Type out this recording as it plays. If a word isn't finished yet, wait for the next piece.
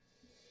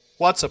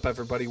What's up,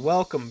 everybody?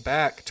 Welcome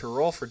back to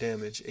Roll for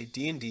Damage, a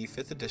D&D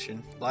 5th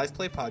edition live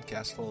play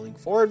podcast following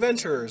 4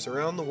 adventurers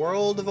around the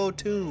world of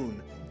Otune.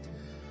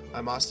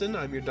 I'm Austin,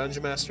 I'm your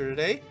Dungeon Master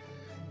today,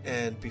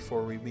 and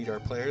before we meet our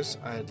players,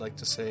 I'd like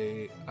to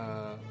say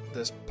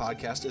this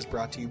podcast is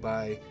brought to you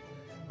by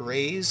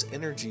Raise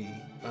Energy.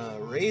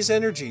 Raise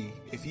Energy.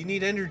 If you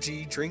need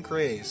energy, drink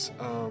Raise.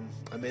 I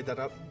made that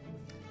up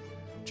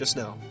just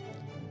now.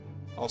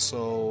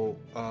 Also,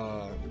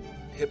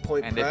 Hit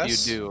Point and Press. And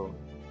if you do,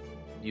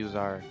 use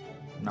our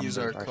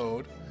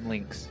code.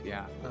 Links,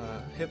 yeah.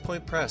 Hit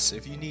Point Press.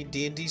 If you need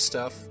D&D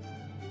stuff,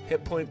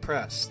 Hit Point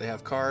Press. They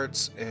have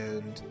cards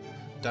and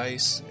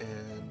dice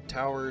and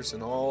towers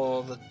and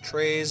all the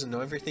trays and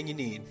everything you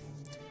need.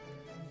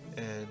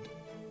 And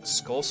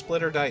Skull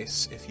Splitter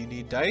Dice. If you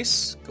need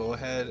dice, go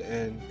ahead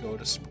and go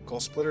to Skull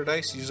Splitter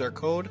Dice. Use our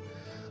code.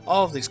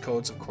 All of these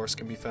codes, of course,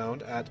 can be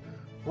found at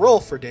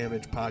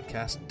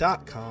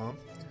rollfordamagepodcast.com,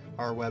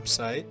 our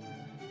website.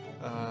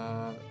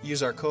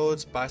 Use our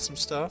codes, buy some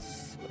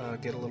stuff,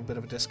 get a little bit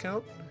of a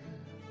discount.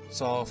 It's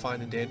all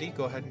fine and dandy.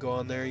 Go ahead and go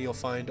on there. You'll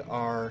find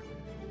our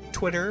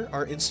Twitter,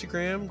 our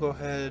Instagram. Go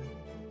ahead,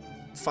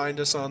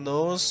 find us on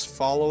those.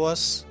 Follow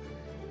us,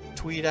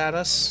 tweet at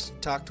us,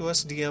 talk to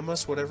us, DM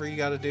us, whatever you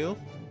got to do.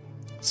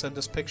 Send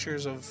us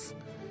pictures of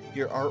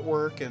your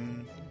artwork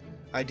and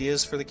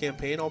ideas for the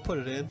campaign. I'll put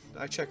it in.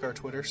 I check our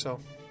Twitter, so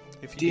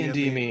if you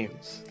D&D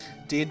memes.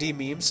 D&D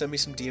memes. Send me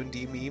some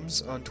D&D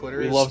memes on Twitter.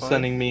 We love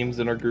sending memes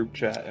in our group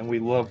chat, and we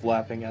love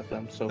laughing at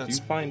them. So if you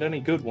find any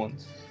good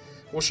ones,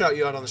 we'll shout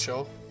you out on the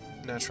show,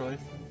 naturally.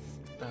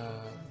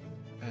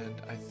 And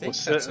I think we'll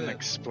sit and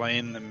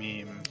explain the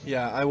meme.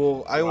 Yeah, I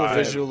will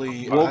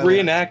visually. We'll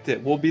reenact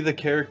it. We'll be the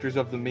characters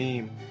of the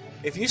meme.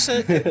 If you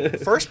send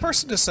first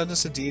person to send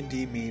us a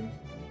D&D meme,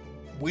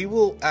 we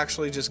will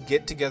actually just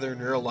get together in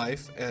real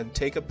life and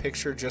take a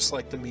picture just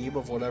like the meme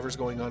of whatever's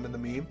going on in the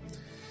meme.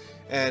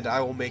 And I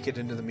will make it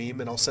into the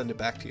meme, and I'll send it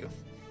back to you.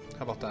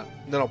 How about that?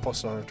 And then I'll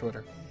post it on our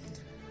Twitter.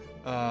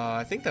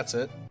 I think that's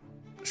it.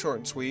 Short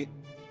and sweet.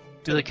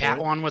 Do the cat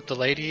one with the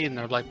lady, and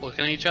they're like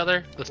looking at each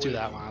other? Let's do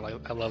that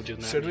one. I love doing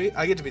that. Should we?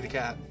 I get to be the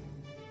cat.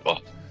 Oh,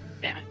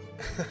 damn it.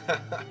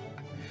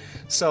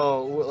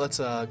 So let's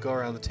go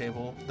around the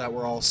table that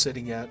we're all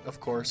sitting at, of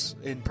course,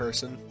 in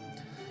person,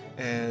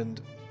 and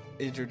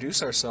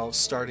introduce ourselves,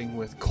 starting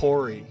with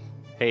Corey.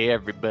 Hey,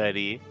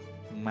 everybody.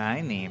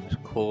 My name's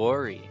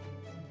Corey.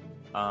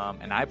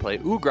 And I play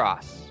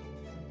Ugras,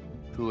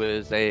 who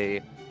is a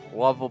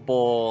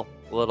lovable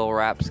little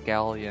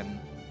rapscallion,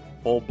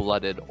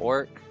 full-blooded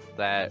orc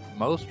that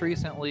most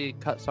recently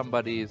cut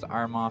somebody's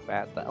arm off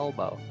at the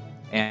elbow.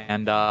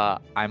 And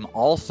I'm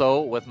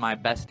also with my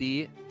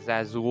bestie,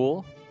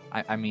 Zazul.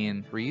 I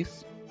mean,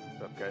 Reese.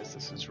 What's up, guys?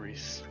 This is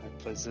Reese. I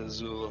play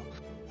Zazul,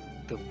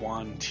 the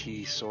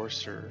Yuan-Ti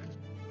sorcerer,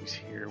 who's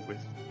here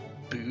with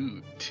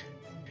Boot.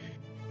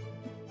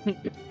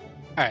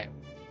 Alright.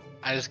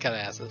 I just gotta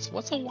ask this.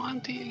 What's a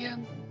Yuan-Ti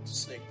again? It's a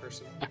snake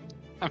person.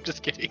 I'm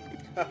just kidding.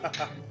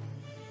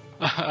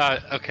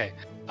 Okay.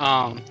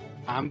 I'm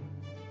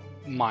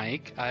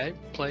Mike. I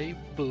play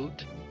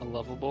Boot, a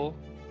lovable,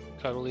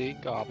 cuddly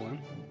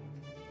goblin.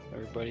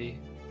 Everybody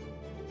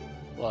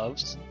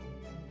loves.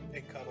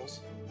 It cuddles.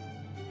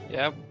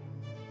 Yep.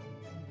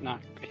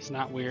 He's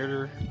not weird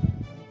or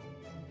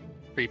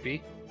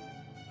creepy.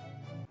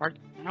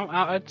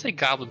 I'd say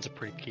goblins are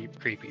pretty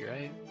creepy,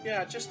 right?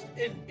 Yeah, just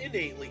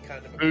innately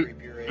kind of a Boot,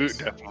 creepy race.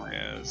 Boot definitely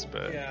is,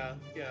 but Yeah.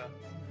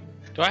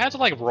 Do I have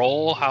to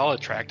roll how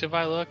attractive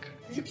I look?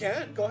 You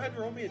can. Go ahead and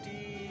roll me a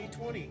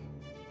D20.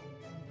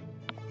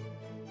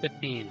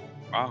 15.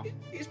 Wow.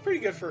 He's pretty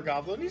good for a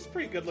goblin. He's a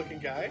pretty good looking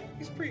guy.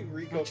 He's pretty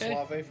Rico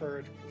Suave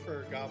for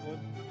a goblin.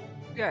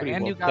 Yeah, Pretty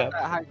and well you got kept.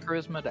 that high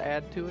charisma to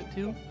add to it,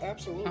 too.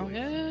 Absolutely. Oh,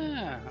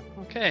 yeah.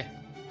 Okay.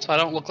 So I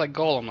don't look like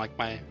Golem like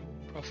my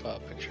profile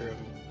picture of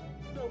him.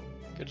 Nope.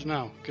 Good to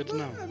know.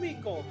 I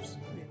mean, Golems.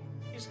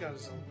 He's got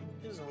his own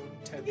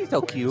tender He's so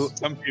ways. cute.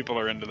 Some people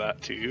are into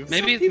that too.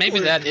 Maybe people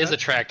are that into is that.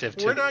 attractive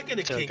to We're not going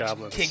to to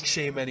goblins. kink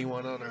shame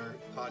anyone on our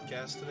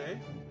podcast today.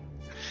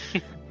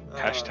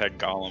 Hashtag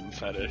Golem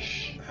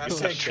fetish.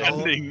 Hashtag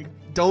Trending.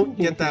 Don't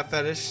get that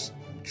fetish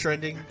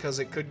trending because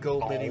it could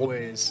go many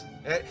ways.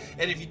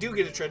 And if you do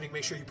get it trending,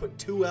 make sure you put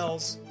 2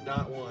 L's,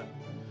 not 1.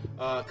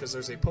 Because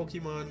there's a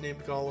Pokemon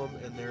named Golem,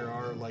 and there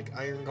are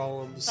Iron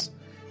Golems,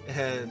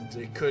 and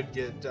it could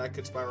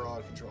spiral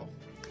out of control.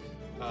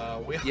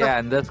 Yeah,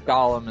 and this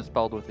golem is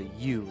spelled with a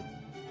U,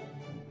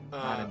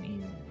 not an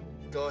E.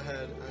 Go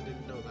ahead. I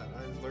didn't know that.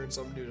 I learned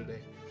something new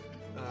today.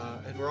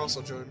 And we're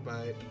also joined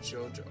by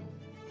Jojo.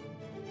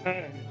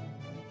 Hey.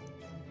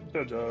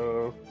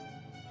 Jojo.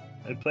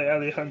 I play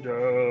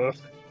Alejandro.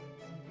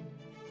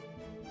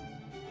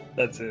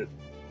 That's it.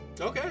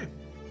 Okay.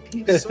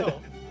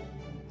 So,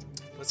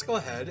 let's go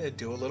ahead and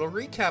do a little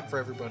recap for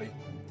everybody.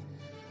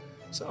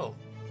 So,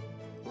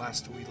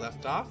 last we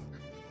left off,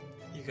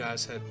 you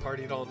guys had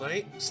partied all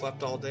night,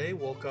 slept all day,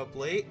 woke up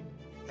late,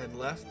 and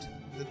left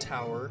the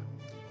tower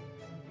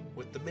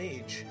with the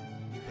mage.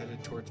 You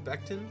headed towards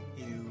Becton.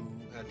 You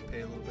had to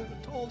pay a little bit of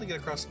a toll to get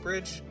across the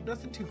bridge.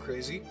 Nothing too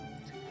crazy.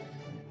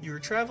 You were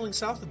traveling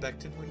south of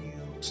Becton when you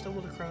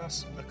stumbled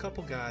across a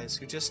couple guys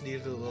who just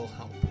needed a little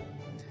help.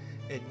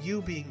 And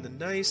you, being the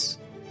nice,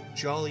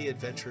 jolly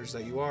adventurers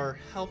that you are,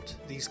 helped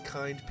these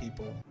kind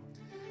people.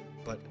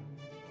 But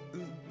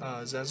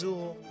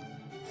Zazul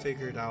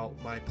figured out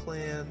my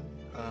plan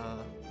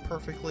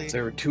perfectly.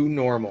 They were too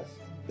normal.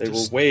 They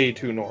Just- were way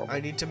too normal. I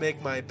need to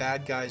make my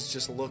bad guys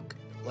just look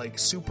like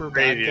super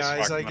Brady bad as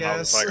guys, fuck, I and I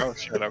was guess. like, oh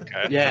shit,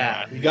 okay.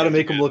 Yeah, you gotta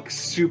make them look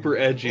super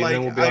edgy, Like,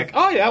 and then we'll be I- like,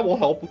 oh yeah, we'll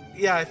help 'em.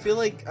 Yeah, I feel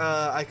like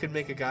I could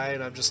make a guy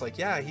and I'm just like,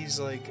 yeah, he's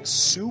like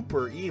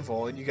super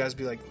evil, and you guys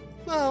be like,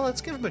 well,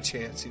 let's give him a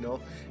chance, you know?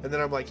 And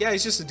then I'm like, yeah,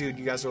 he's just a dude, and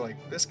you guys are like,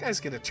 this guy's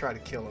gonna try to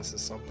kill us at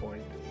some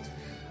point.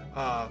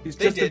 He's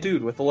they just a did.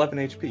 dude with 11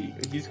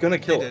 HP. He's gonna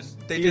kill They us.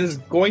 did. They He did. is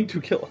going to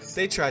kill us.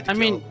 They tried to I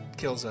mean,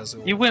 kill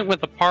Zazul. You went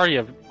with a party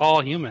of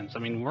all humans. I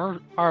mean, we're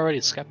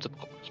already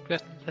skeptical.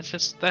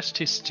 That's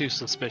too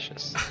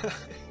suspicious.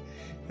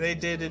 They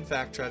did, in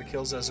fact, try to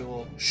kill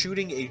Zazul,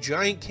 shooting a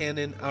giant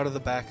cannon out of the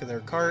back of their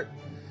cart,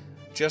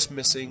 just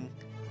missing.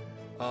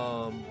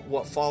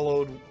 What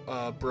followed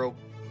broke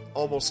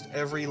almost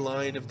every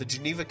line of the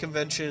Geneva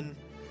Convention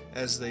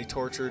as they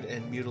tortured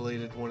and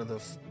mutilated one of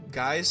the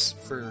guys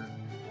for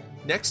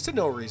next to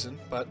no reason,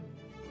 but,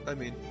 I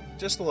mean,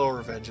 just a little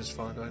revenge is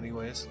fun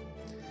anyways.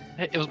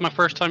 Hey, it was my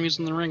first time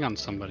using the ring on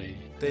somebody.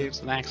 They- It was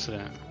an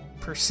accident.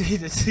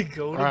 Proceeded to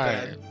go to Right.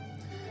 bed.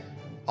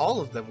 All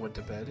of them went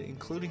to bed,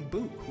 including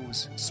Boot, who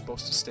was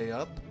supposed to stay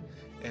up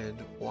and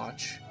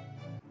watch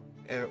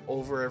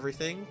over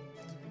everything.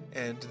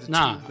 And the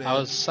Nah, two men, I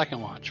was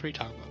second watch. What are you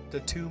talking about? the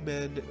two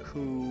men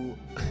who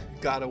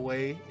got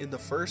away in the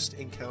first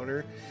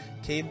encounter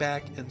came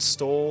back and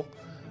stole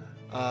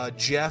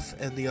Jeff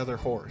and the other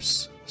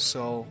horse.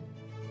 So,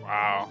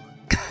 Wow.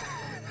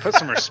 Put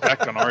some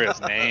respect on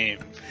Orio's name.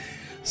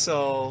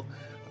 so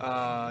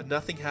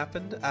nothing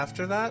happened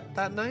after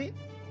that night.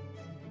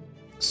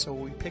 So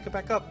we pick it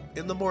back up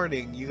in the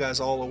morning. You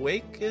guys all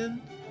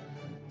awaken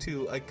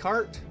to a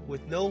cart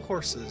with no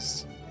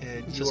horses,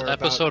 and This you is are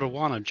episode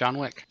 1 of John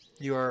Wick.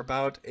 You are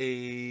about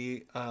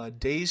a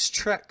day's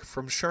trek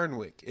from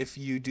Sharnwick if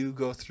you do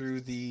go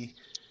through the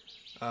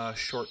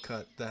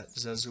shortcut that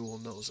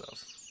Zazul knows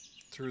of,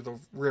 through the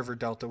river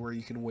delta where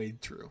you can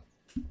wade through.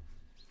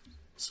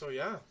 So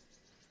yeah,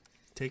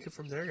 take it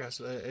from there, guys.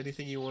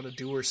 Anything you want to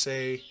do or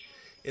say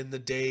in the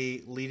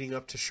day leading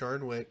up to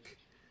Sharnwick,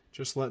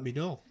 just let me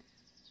know.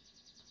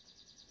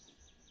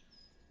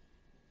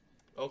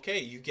 Okay,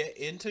 you get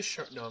into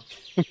No.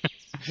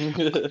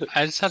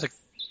 I just had a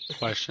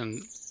question.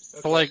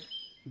 Okay. So, like,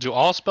 do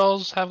all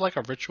spells have like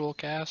a ritual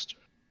cast?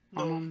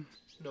 No.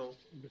 No.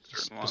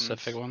 Certain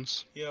Specific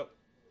ones. Yep.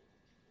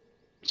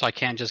 So I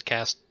can't just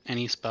cast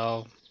any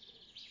spell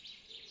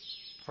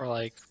for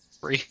like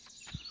free.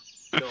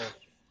 No.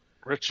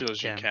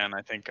 Rituals you Yeah. can.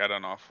 I think, I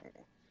don't know if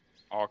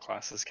all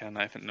classes can.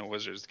 I think no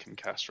wizards can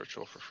cast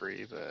ritual for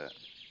free, but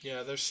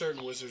Yeah, there's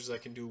certain wizards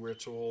that can do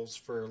rituals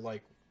for,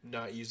 like,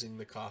 not using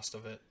the cost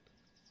of it.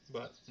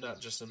 But not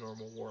just a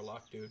normal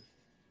warlock, dude.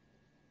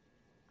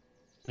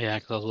 Yeah,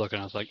 because I was looking,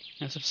 I was like,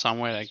 is there some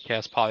way I can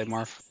cast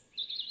polymorph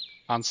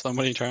on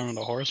somebody, turn them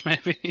into a horse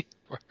maybe?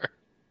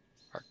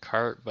 or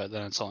cart, but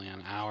then it's only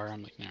an hour.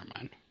 I'm like, never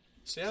mind.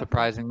 So yeah,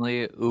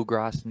 Surprisingly,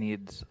 Ugras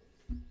needs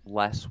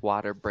less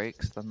water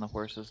breaks than the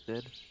horses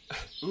did.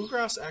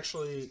 Ugras,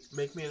 actually,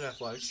 make me an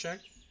athletics check.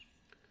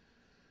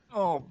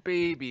 Oh,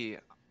 baby.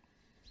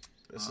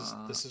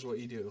 This is what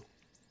you do.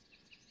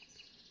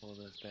 Pull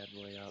this bad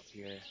boy up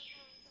here.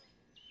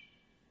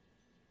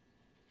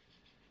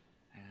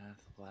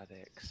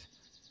 Athletics.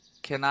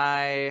 Can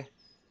I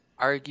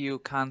argue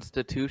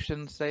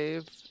Constitution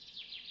save?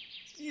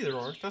 Either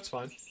or, that's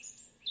fine.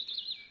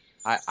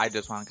 I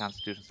just want a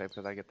Constitution save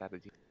because I get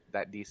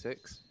that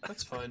D6.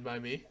 That's fine by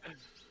me.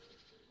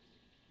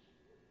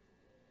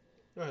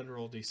 Go ahead and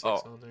roll d6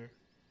 Oh. on there.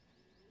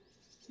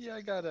 Yeah,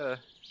 I got a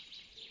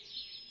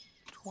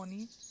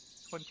 20,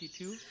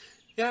 22.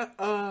 Yeah,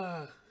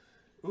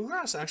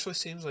 Ugras actually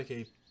seems like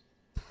a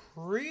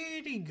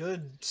pretty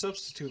good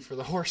substitute for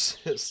the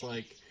horses.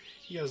 Like,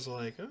 you guys are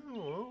like, oh,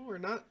 well, we're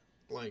not,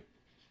 like,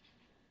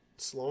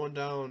 slowing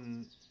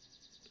down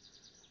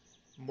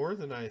more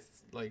than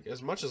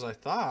as much as I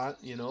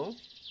thought, you know?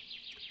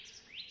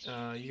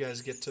 You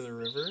guys get to the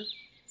river.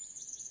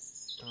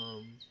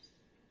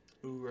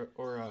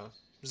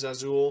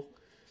 Zazul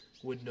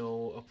would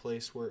know a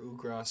place where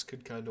Ugras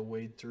could kind of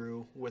wade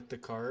through with the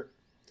cart.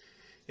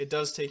 It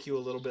does take you a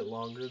little bit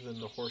longer than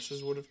the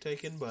horses would have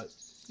taken, but,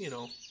 you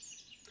know,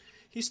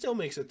 he still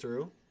makes it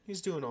through.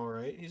 He's doing all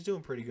right. He's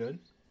doing pretty good.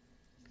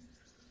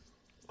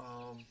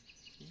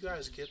 You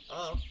guys get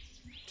up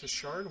to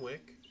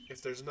Sharnwick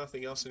if there's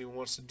nothing else anyone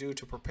wants to do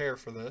to prepare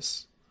for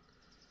this.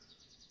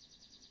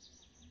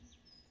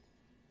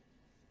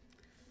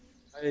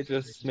 I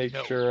just make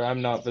sure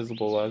I'm not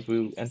visible as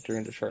we enter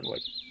into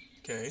Sharnwick.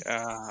 Okay.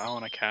 I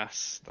want to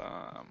cast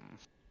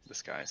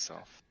Disguise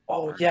Self.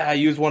 Oh yeah, I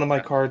use one of my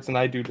cards and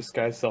I do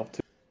disguise self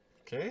too.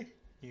 Okay.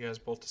 You guys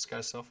both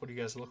disguise self. What do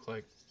you guys look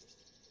like?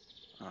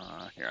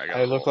 Here, I got.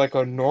 I look like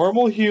a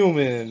normal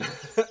human.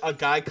 A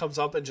guy comes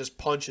up and just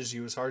punches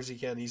you as hard as he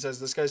can. He says,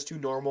 "This guy's too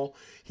normal.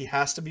 He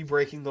has to be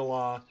breaking the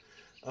law."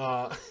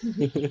 I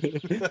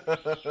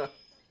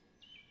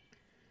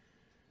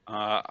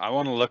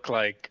want to look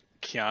like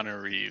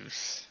Keanu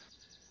Reeves.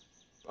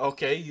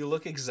 Okay, you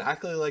look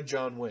exactly like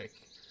John Wick.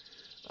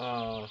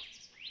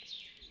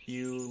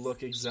 You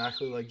look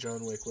exactly like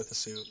John Wick with a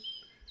suit.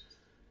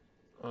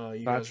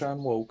 Not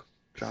John Woke,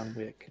 John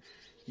Wick.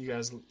 You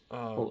guys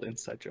Little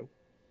inside joke.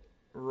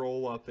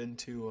 roll up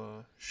into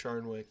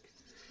Sharnwick.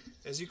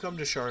 As you come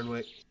to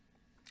Sharnwick,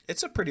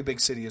 it's a pretty big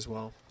city as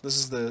well. This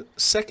is the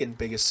second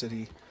biggest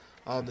city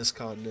on this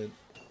continent.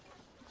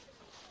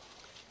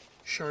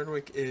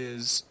 Sharnwick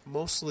is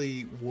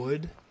mostly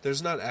wood.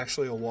 There's not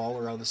actually a wall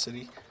around the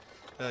city.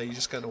 You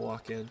just kind of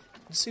walk in.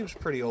 It seems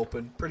pretty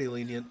open, pretty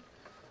lenient.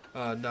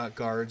 Not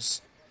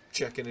guards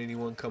checking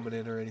anyone coming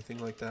in or anything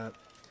like that.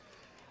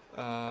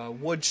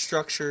 Wood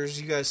structures.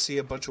 You guys see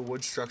a bunch of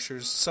wood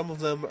structures. Some of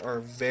them are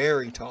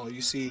very tall.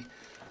 You see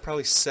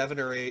probably 7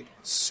 or 8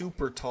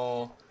 super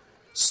tall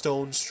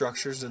stone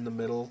structures in the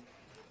middle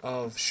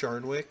of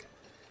Sharnwick.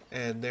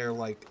 And their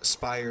like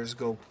spires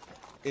go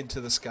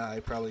into the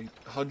sky, probably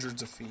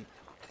hundreds of feet.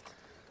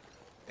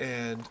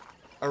 And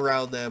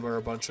around them are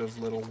a bunch of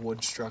little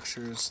wood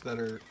structures that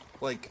are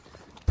like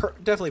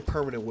definitely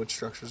permanent wood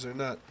structures. They're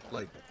not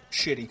like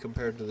shitty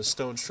compared to the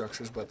stone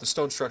structures, but the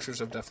stone structures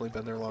have definitely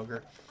been there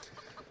longer.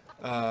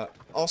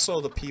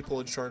 Also, the people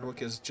in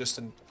Sharnwick is just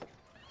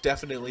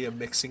definitely a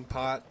mixing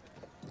pot.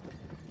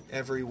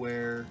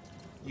 Everywhere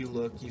you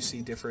look, you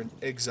see different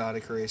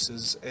exotic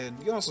races, and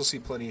you also see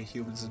plenty of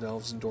humans and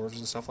elves and dwarves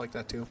and stuff like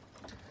that too.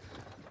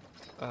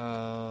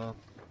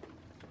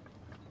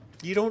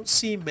 You don't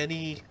see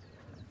many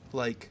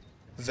like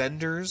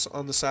vendors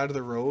on the side of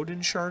the road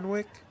in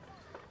Sharnwick.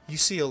 You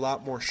see a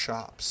lot more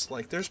shops.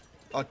 Like there's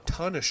a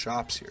ton of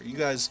shops here. You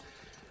guys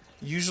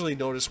usually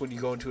notice when you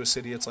go into a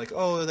city, it's like,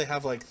 oh, they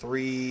have like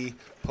 3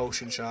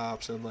 potion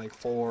shops and like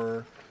 2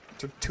 or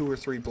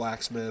 3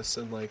 blacksmiths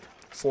and like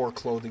 4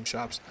 clothing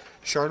shops.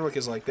 Sharnwick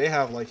is like, they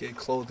have like a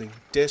clothing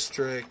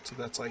district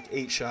that's like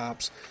 8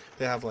 shops.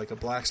 They have like a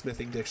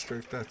blacksmithing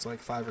district that's like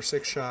 5 or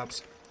 6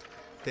 shops.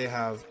 They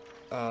have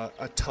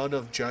a ton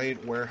of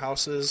giant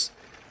warehouses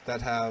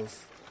that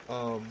have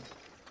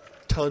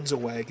tons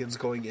of wagons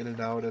going in and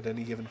out at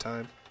any given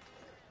time.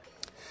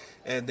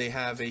 And they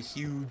have a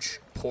huge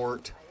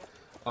port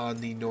on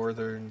the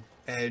northern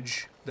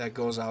edge that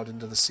goes out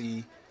into the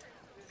sea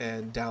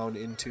and down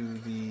into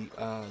the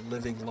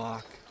Living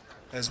Loch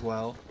as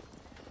well.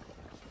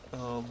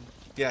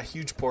 Yeah,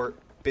 huge port,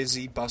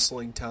 busy,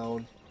 bustling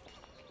town.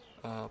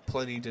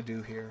 Plenty to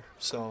do here.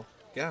 So,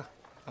 yeah,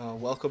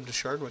 welcome to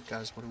Sharnwick,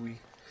 guys.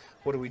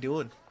 What are we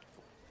doing?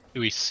 Do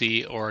we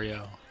see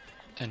Oreo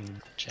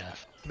and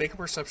Jeff? Make a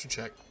perception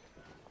check.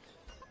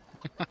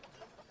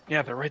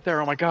 Yeah, they're right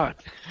there. Oh my god.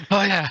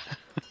 Oh yeah.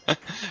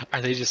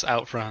 Are they just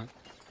out front?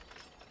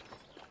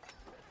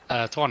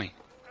 20.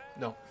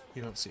 No,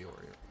 you don't see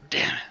Oreo.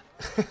 Damn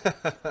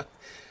it.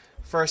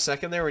 For a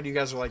second there, when you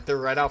guys were like, they're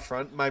right out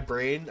front, my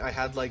brain, I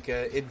had like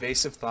an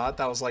invasive thought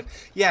that was like,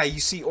 yeah, you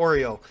see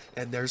Oreo,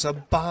 and there's a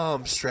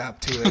bomb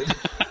strapped to it.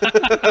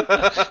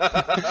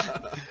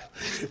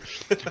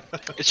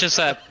 It's just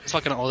that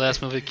fucking old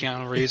ass movie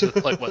Keanu Reeves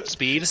with like what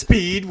speed?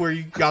 Speed, where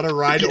you gotta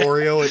ride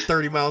Oreo at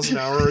 30 miles an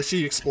hour or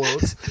she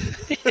explodes.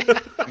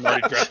 I'm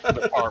already dressed in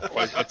the park.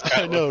 Like, that's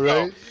kind I of know,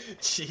 right?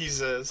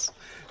 Jesus.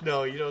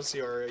 No, you don't see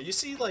Oreo. You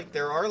see, like,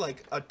 there are,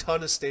 like, a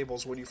ton of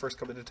stables when you first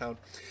come into town.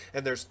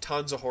 And there's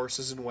tons of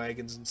horses and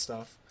wagons and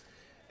stuff.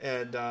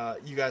 And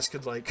you guys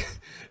could, like,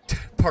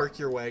 park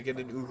your wagon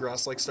and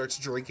Ugras, like, starts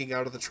drinking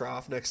out of the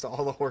trough next to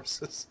all the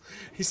horses.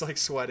 He's, like,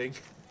 sweating.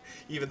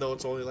 Even though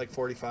it's only, like,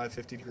 45,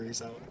 50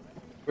 degrees out.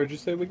 Where'd you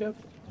say we go?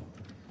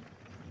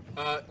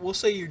 We'll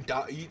say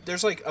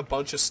there's, like, a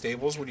bunch of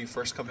stables when you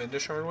first come into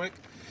Sharnwick.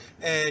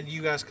 And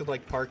you guys could,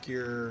 like, park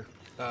your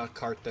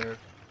cart there.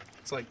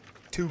 It's, like,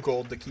 2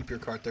 gold to keep your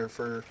cart there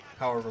for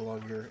however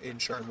long you're in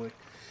Sharnwick.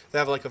 They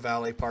have like a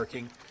valet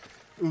parking.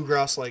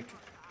 Ugras like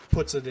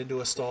puts it into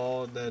a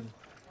stall and then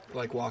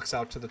like walks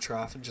out to the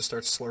trough and just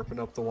starts slurping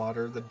up the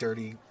water, the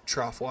dirty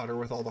trough water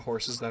with all the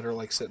horses that are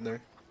like sitting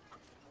there.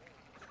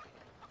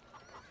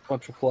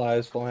 Bunch of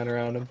flies flying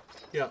around him.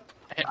 Yeah,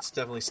 it's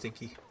definitely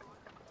stinky.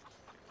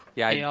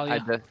 Yeah,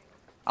 Hey,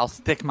 I'll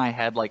stick my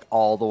head like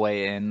all the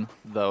way in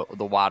the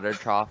water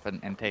trough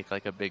and take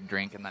like a big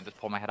drink and then just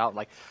pull my head out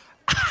like.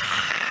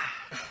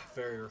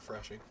 Very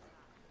refreshing.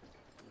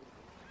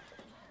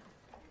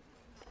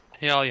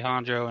 Hey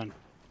Alejandro, and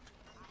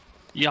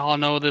y'all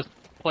know this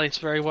place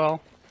very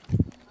well?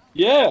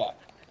 Yeah,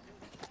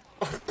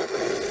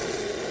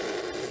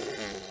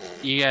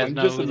 You guys I'm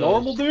know just a those-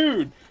 normal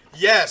dude.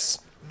 Yes,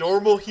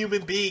 normal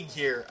human being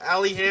here.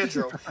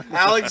 Alejandro,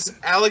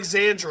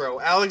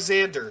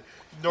 Alexander,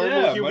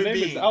 normal Yeah, human my name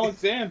being. is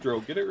Alexandro.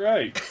 Get it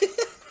right.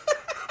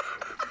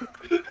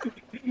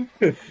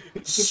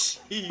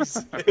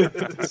 Jesus.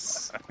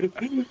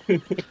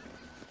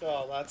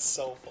 Oh, that's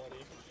so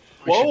funny.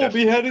 Well, we'll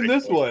definitely be heading fake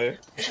this voices. way.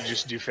 We should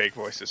just do fake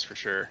voices for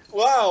sure.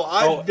 Wow,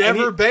 I've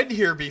never any- been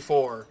here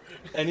before.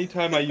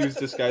 Anytime I use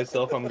disguise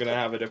self, I'm gonna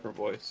have a different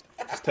voice.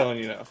 Just telling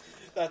you now.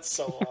 That's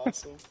so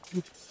awesome.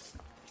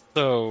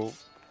 So,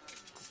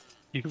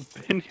 you've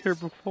been here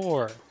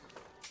before. Does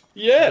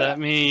Yeah. that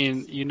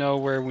mean you know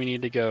where we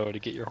need to go to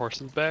get your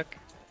horses back?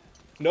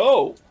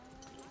 No.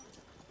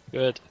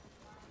 Good.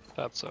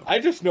 Thought so. I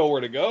just know where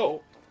to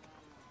go.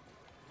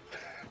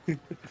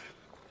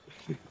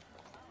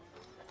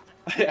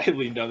 I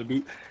leaned down the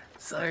boot.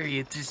 Sorry,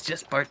 it is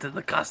just part of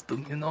the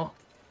costume, you know?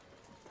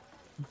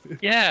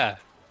 Yeah.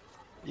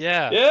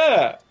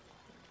 Yeah.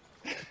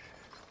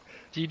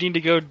 Do you need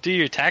to go do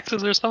your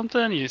taxes or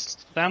something? You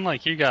sound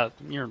like you're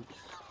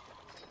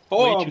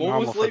Oh, Way I'm too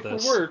almost normal late for for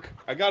this. work.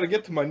 I gotta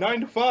get to my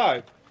 9 to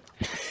 5.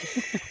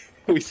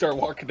 We start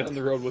walking down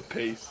the road with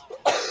pace.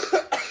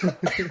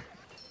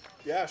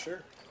 Yeah,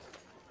 sure.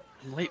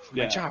 I'm late for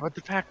Yeah. my job at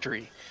the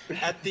factory.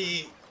 At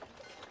the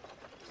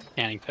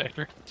canning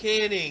factor.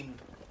 canning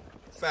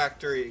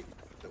factory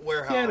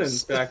warehouse. Cannon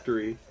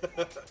factory.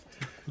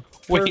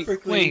 Wink,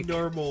 Perfectly wink.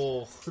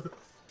 normal.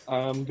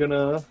 I'm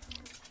gonna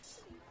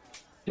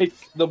take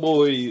the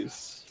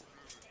boys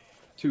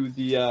to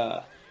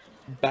the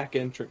back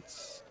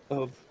entrance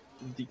of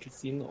the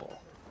casino.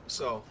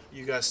 So,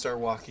 you guys start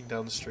walking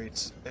down the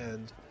streets,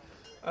 and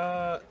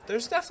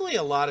there's definitely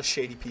a lot of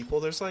shady people.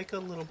 There's like a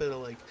little bit of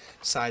like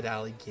side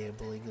alley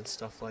gambling and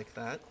stuff like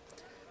that.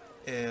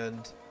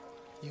 And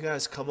you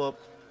guys come up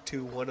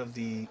to one of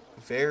the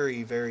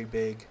very, very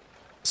big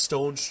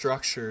stone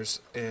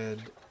structures,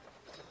 and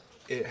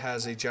it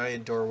has a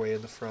giant doorway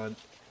in the front,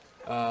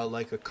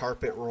 like a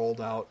carpet rolled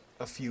out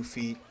a few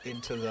feet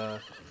into the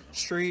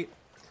street.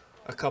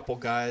 A couple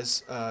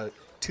guys,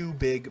 two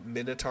big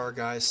Minotaur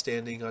guys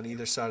standing on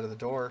either side of the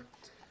door,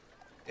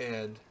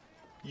 and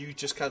you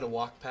just kind of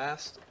walk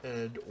past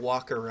and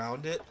walk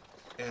around it,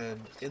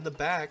 and in the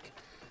back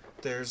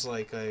there's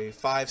like a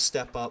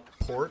 5-step up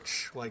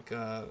porch, like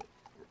a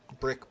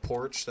brick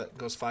porch that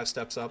goes 5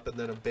 steps up, and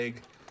then a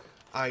big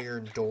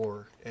iron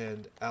door.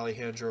 And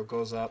Alejandro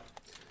goes up,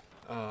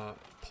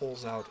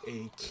 pulls out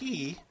a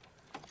key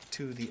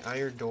to the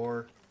iron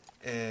door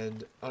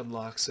and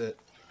unlocks it,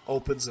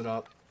 opens it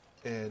up,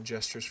 and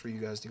gestures for you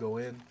guys to go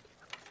in.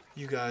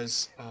 You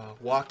guys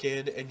walk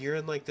in, and you're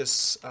in like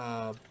this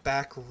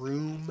back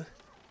room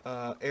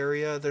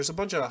area. There's a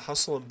bunch of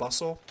hustle and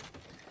bustle,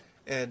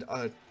 and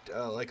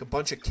like a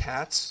bunch of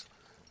cats,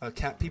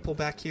 cat people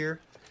back here.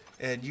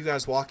 And you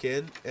guys walk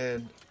in,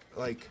 and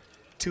like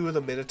 2 of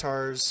the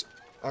Minotaurs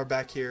are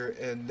back here,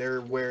 and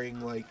they're wearing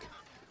like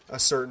a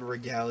certain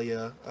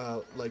regalia.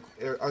 Like,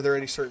 are there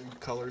any certain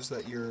colors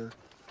that your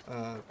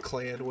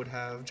clan would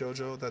have,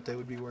 Jojo, that they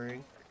would be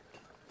wearing?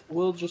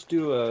 We'll just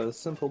do a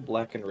simple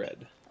black and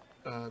red.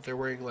 They're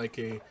wearing like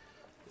a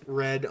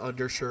red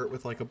undershirt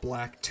with like a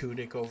black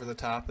tunic over the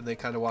top, and they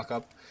kind of walk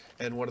up,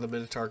 and one of the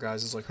Minotaur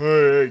guys is like,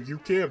 "Hey, you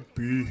can't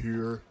be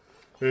here.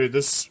 Hey,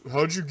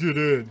 how'd you get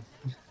in?"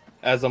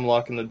 As I'm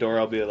locking the door,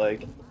 I'll be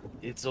like,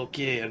 It's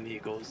okay,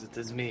 amigos. It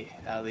is me,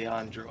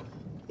 Alejandro.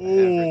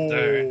 Oh,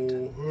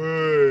 returned.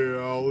 hey,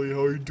 Ali,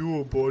 how you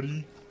doing,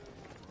 buddy?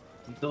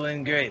 I'm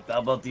doing great. How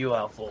about you,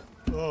 Alpha?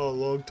 Oh,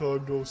 long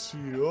time no see.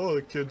 Oh,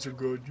 the kids are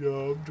good. Yeah,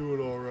 I'm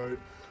doing all right.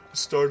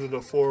 Started a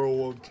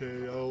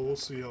 401k. We'll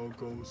see how it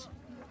goes.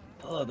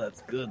 Oh,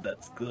 that's good.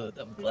 That's good.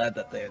 I'm glad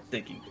that they are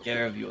taking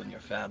care of you and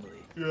your family.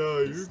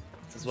 Yeah, This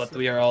is what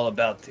we are all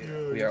about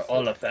here. Yeah, We are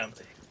all a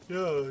family.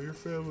 your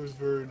family's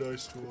very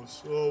nice to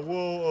us.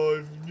 Well,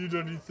 if you need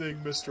anything,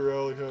 Mr.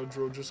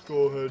 Alejandro, just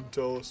go ahead and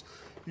tell us.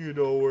 You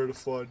know where to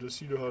find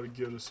us. You know how to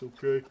get us,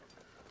 okay?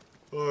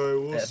 All right,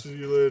 we'll Yeah. see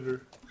you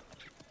later.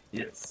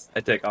 Yes.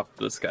 I take off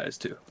the disguise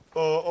too.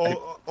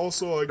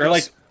 Also, I Or guess...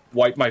 like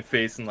wipe my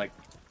face and like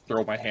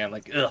throw my hand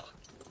like, ugh.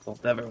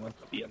 Don't ever want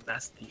to be a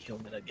nasty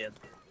human again.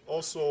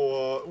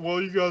 Also,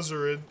 while you guys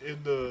are in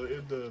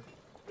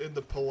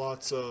the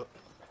Palazzo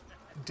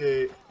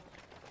de,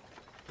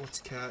 what's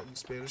cat in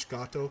Spanish?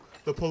 Gato.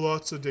 The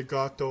Palazzo de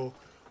Gato.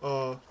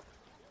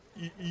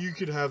 You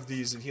could have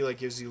these, and he like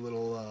gives you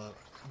little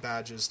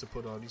badges to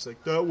put on. He's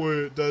like,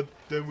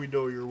 then we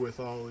know you're with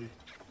Ollie.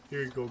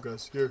 Here you go,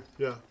 guys. Here,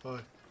 yeah, hi.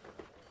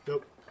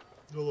 Yep.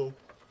 Hello.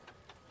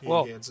 He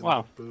Whoa, hands him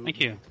wow, the boot thank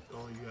you. and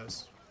all you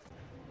guys.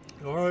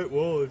 Alright,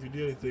 well, if you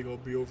need anything, I'll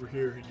be over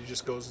here. And he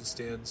just goes and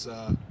stands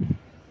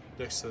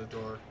next to the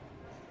door,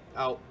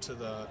 out to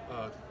the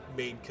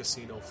main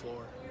casino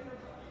floor.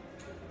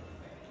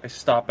 I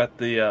stop at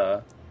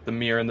the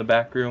mirror in the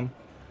back room,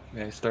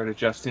 and I start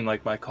adjusting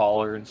like my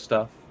collar and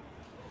stuff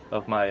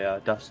of my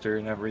duster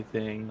and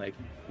everything, like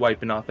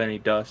wiping off any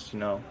dust,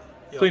 Yep.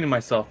 cleaning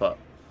myself up.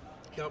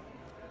 Yep.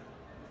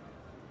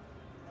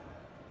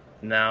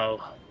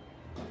 Now,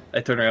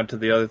 I turn around to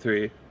the other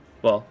 3,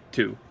 well,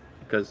 2,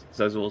 because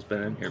Zazul's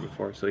been in here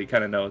before, so he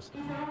kind of knows.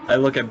 I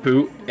look at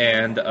Boot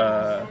and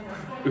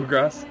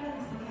Ugras,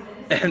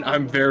 and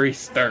I'm very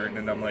stern,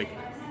 and I'm like,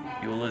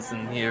 You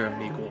listen here,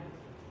 amigo.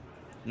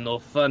 No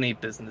funny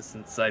business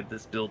inside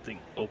this building,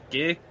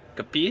 okay?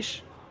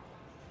 Capiche?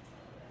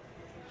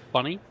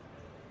 Funny?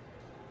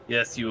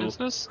 Yes, you.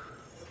 business?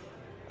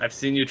 I've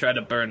seen you try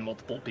to burn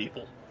multiple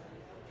people.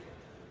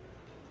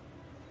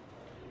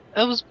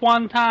 It was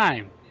one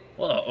time.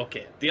 Well,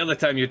 okay. The other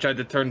time you tried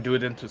to do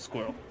it into a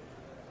squirrel.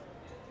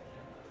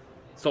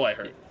 So I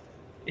heard.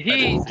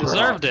 He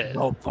deserved it.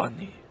 No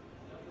funny.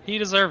 He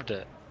deserved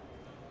it.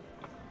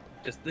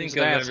 Just He's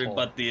think an of asshole.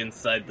 everybody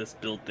inside this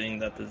building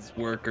that is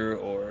worker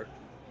or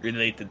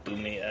related to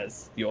me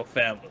as your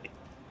family.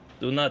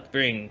 Do not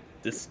bring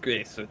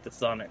disgrace or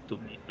dishonor to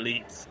me,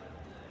 please.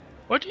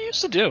 What did you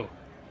used to do?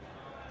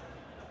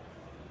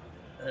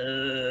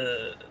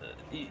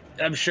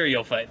 I'm sure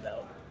you'll find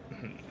out.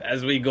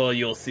 As we go,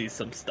 you'll see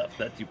some stuff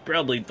that you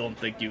probably don't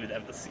think you would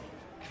ever see.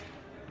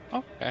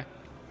 Okay.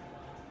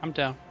 I'm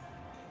down.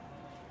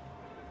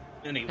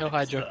 Anyways, Hail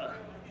Hydra.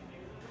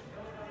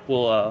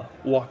 We'll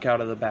walk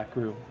out of the back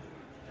room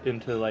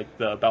into like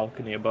the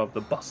balcony above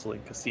the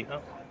bustling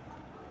casino.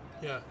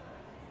 Yeah,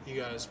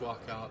 you guys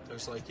walk out.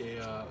 There's like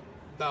a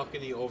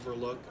balcony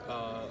overlook.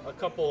 A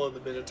couple of the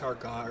Minotaur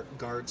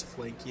guards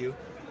flank you,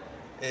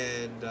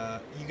 and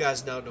you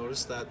guys now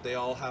notice that they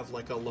all have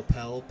like a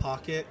lapel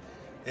pocket,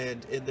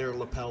 and in their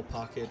lapel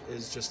pocket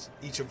is just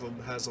each of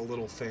them has a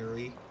little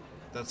fairy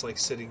that's like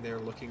sitting there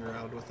looking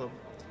around with them,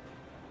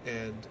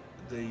 and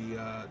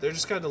they're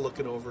just kind of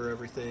looking over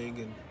everything.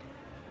 And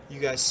you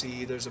guys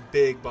see there's a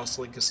big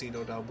bustling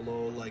casino down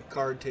below, like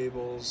card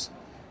tables,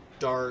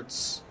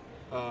 darts,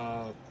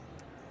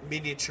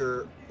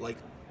 miniature like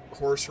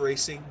horse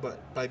racing,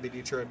 but by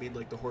miniature I mean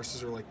like the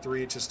horses are like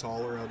 3 inches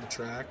tall around the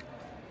track,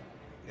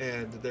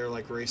 and they're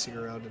like racing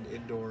around an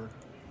indoor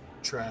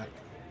track.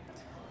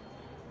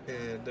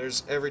 And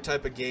there's every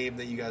type of game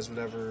that you guys would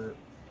ever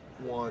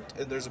want,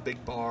 and there's a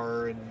big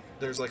bar, and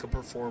there's like a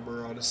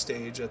performer on a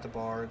stage at the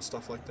bar and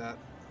stuff like that.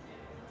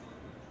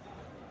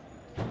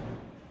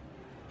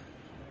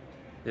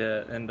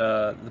 Yeah, and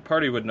the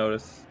party would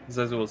notice,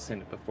 Zezul's seen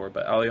it before,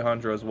 but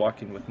Alejandro is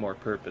walking with more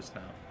purpose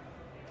now.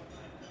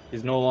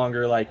 He's no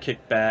longer like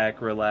kicked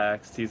back,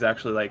 relaxed. He's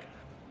actually like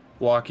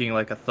walking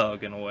like a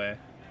thug in a way.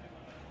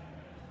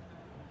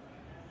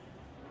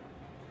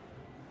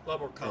 A lot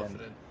more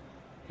confident.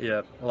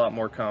 Yeah, a lot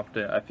more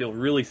confident. I feel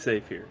really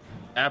safe here.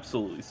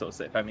 Absolutely so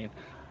safe. I mean,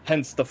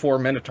 hence the 4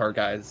 Minotaur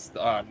guys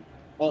on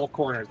all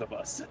corners of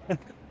us.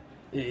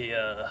 Hey,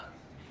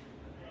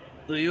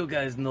 do you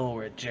guys know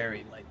where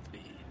Jerry might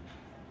be?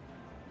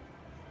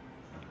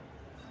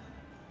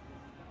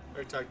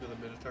 Are you talking to the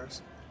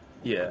Minotaurs?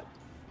 Yeah,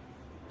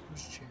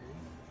 Who's Jerry?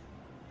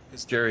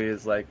 Is Jerry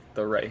is like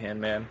the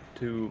right-hand man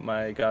to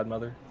my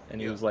godmother,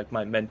 and he Yeah. was like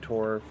my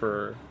mentor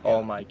for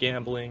all my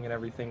gambling and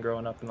everything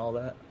growing up and all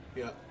that.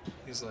 Yeah,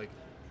 he's like,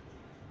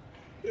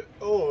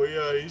 oh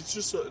yeah, he's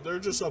just they're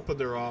just up in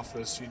their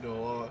office, you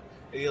know.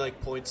 And he like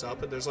points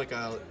up, and there's like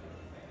a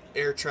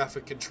air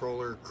traffic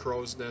controller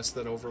crow's nest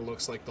that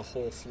overlooks like the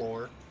whole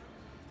floor,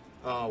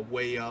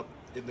 way up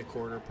in the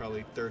corner,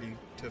 probably 30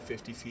 to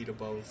 50 feet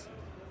above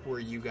where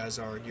you guys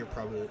are, and you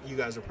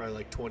guys are probably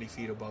like 20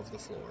 feet above the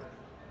floor.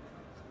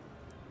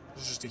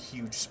 It's just a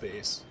huge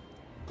space.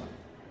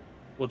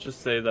 We'll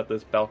just say that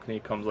this balcony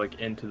comes like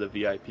into the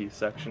VIP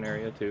section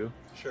area too,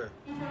 Sure.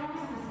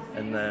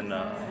 and then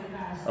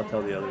I'll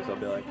tell the others. I'll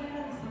be like,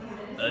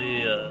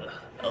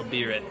 I'll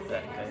be right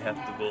back. I have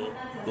to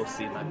go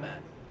see my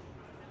man.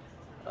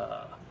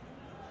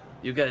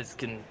 You guys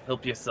can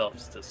help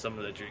yourselves to some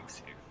of the drinks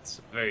here. It's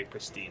very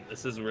pristine.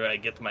 This is where I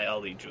get my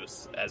Ali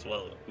juice as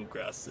well as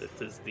Ugras. It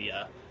is the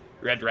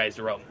Red Rise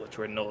rum, which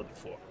we're known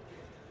for.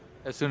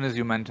 As soon as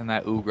you mention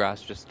that,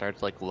 Ugras just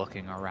starts like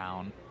looking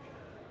around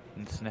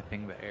and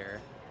sniffing the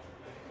air.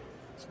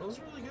 Smells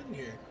really good in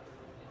here.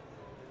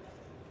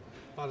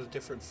 A lot of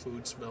different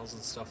food smells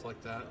and stuff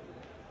like that.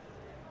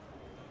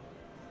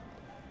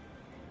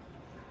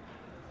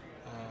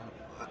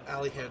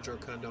 Alejandro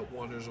kind of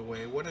wanders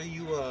away. What are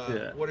you?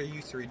 Yeah. What are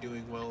you three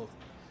doing? Well,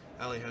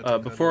 Alejandro.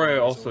 before I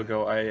kinda wanders also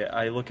away. go,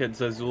 I look at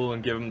Zezul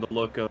and give him the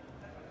look of,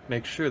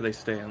 make sure they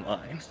stay in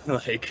line.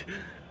 Like,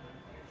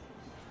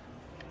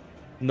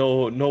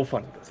 no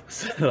funny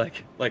business.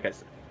 like I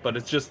said, but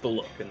it's just the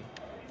look, and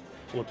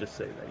we'll just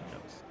say that he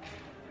knows.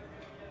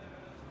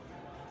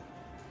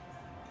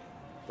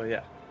 But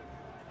yeah,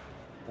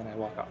 then I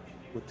walk off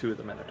with 2 of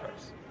the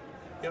Minotaurs.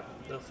 Yep,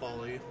 they'll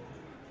follow you.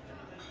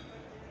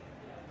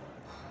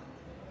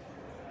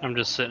 I'm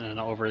just sitting in an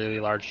overly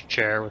large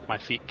chair with my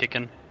feet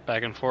kicking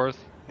back and forth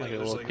Yeah, like a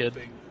there's little like kid.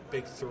 a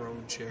big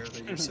throne chair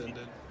that you're sitting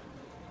in.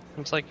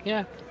 It's like,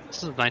 yeah,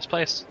 this is a nice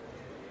place.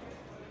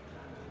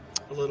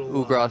 A little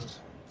Ugras.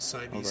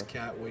 Siamese Okay.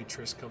 cat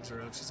waitress comes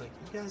around. She's like,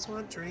 "You guys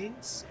want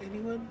drinks?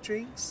 Anyone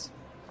drinks?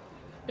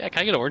 Yeah,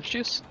 can I get orange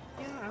juice?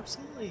 Yeah,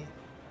 absolutely.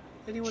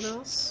 Anyone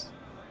else,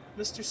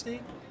 Mr.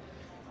 Snake?"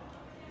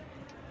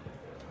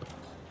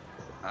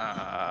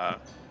 I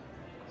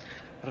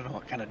don't know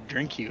what kind of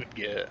drink you would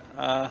get.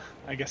 I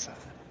guess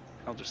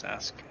I'll just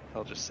ask.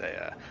 I'll just say,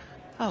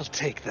 I'll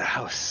take the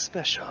house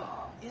special.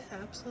 Yeah,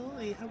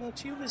 absolutely. How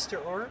about you, Mr.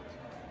 Orc?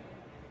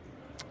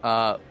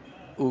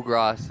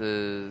 Ugras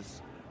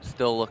is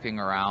still looking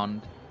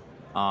around,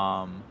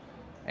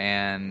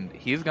 and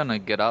he's gonna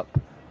get up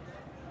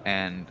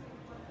and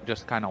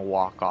just kind of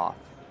walk off.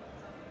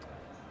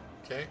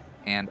 Okay.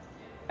 And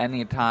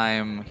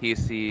anytime he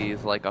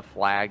sees like a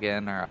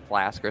flagon or a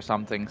flask or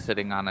something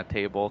sitting on a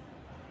table,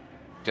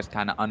 just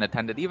kind of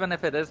unattended, even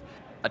if it is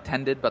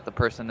attended but the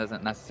person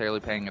isn't necessarily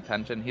paying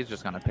attention, he's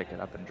just going to pick it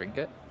up and drink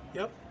it.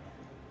 Yep.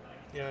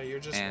 Yeah, you're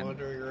just And-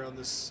 wandering around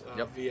this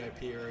Yep.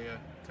 VIP area,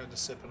 kind of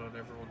sipping on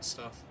everyone's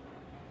stuff.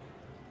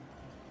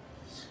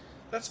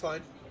 That's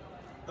fine.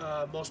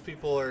 Most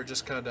people are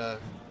just kind of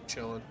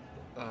chilling.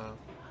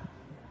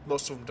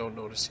 Most of them don't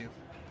notice you.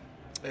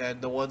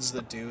 And the ones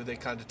that do, they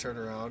kind of turn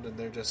around and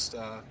they're just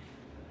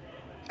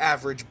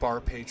average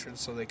bar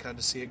patrons, so they kind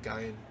of see a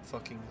guy in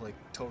fucking, like,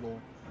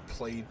 total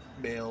plate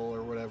mail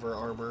or whatever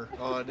armor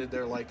on, and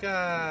they're like,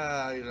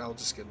 I'll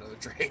just get another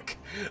drink.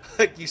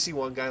 Like, you see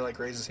one guy, like,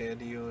 raise his hand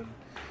to you, and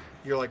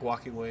you're, like,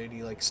 walking away, and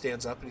he, like,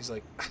 stands up, and he's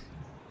like,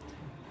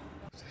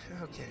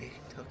 okay,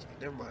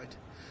 never mind.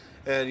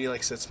 And he,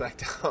 like, sits back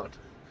down.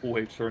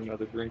 Waits for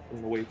another drink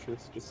from the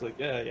waitress. Just like,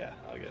 yeah,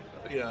 I'll get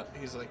it. Yeah,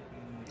 he's like,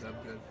 I'm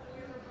good.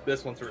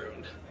 This one's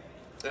ruined.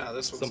 Yeah,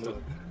 this one's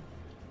Someone-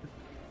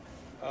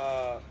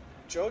 done.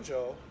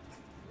 Jojo,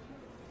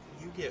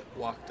 you get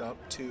walked up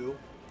to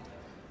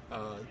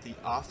the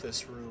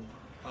office room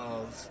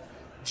of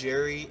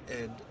Jerry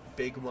and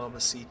Big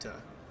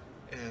Mamacita,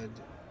 and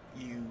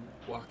you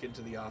walk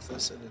into the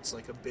office, and it's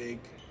like a big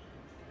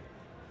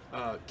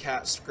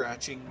cat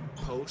scratching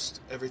post.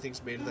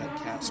 Everything's made of that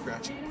cat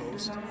scratching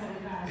post,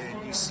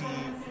 and you see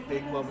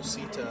Big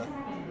Mamacita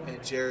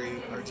and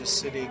Jerry are just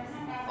sitting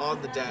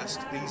on the desk.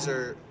 These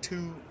are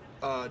two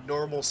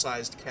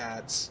normal-sized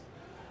cats,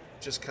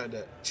 just kind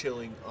of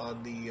chilling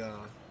on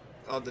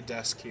the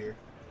desk here.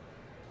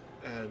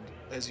 And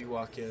as you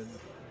walk in,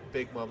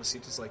 Big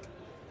Mamacita's like,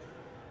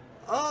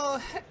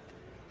 "Oh,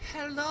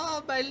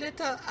 hello, my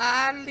little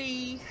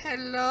Ali.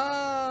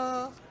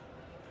 Hello."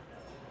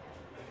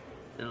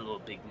 Hello,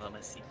 Big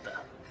Mamacita.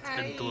 It's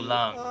Hi. been too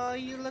long. Oh,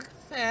 you look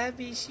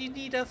famished. You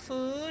need a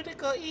food?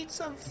 Go eat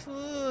some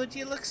food.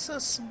 You look so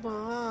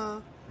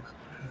small.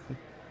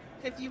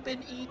 Have you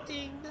been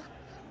eating,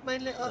 my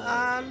little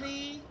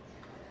Ali?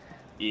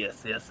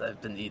 Yes,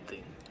 I've been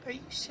eating. Are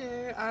you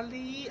sure,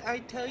 Ali? I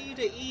tell you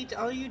to eat.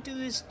 All you do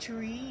is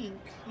drink.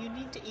 You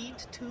need to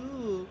eat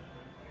too.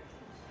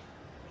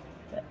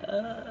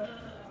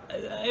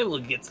 I will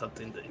get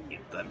something to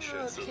eat, I'm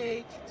sure. soon.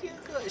 Okay, can you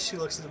go? She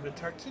looks at the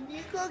Minotaur. Can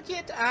you go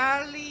get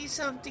Ali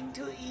something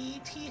to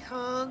eat? He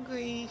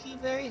hungry. He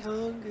very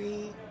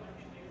hungry.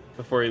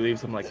 Before he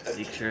leaves, I'm like,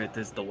 Make sure it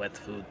is the wet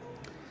food.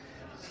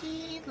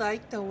 He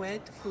liked the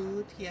wet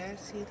food.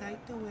 Yes, he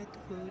liked the wet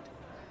food.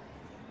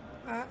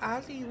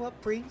 Ali, what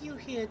bring you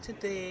here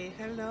today?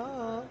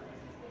 Hello.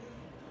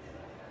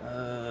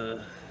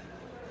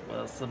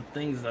 Well, some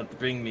things that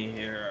bring me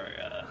here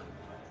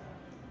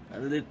are a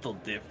little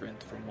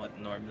different from what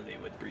normally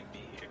would bring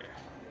me here.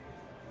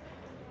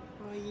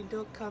 Oh, you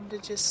don't come to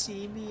just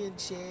see me and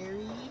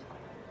Jerry?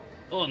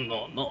 Oh,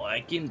 no,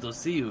 I came to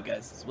see you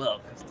guys as well,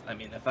 because, I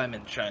mean, if I'm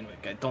in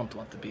Shinewick, I don't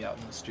want to be out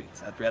in the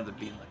streets. I'd rather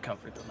be in the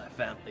comfort of my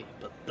family,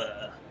 but,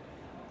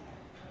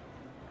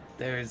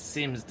 there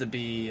seems to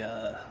be,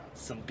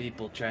 some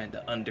people trying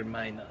to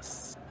undermine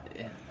us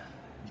and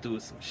do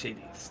some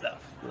shady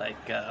stuff.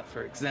 Like,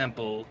 for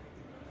example,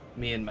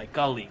 me and my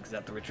colleagues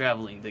that were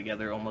traveling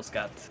together almost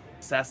got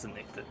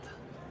assassinated.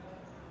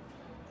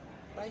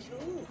 By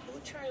who? Who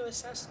tried to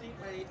assassinate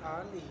my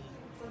Ali?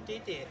 Who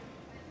did it?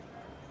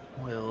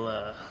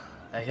 Well,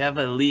 I have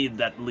a lead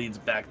that leads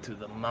back to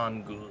the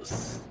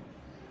mongoose.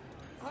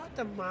 Oh,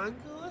 the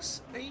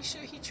mongoose? Are you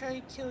sure he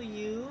tried to kill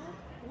you?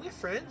 We're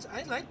friends.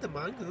 I like the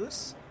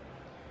mongoose.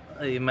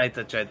 He might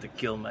have tried to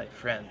kill my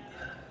friend,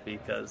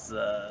 because,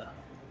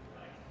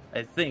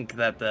 I think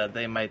that,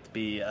 they might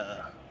be,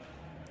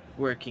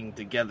 working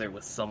together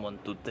with someone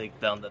to take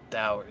down the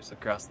towers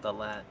across the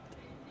land.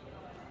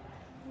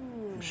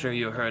 I'm sure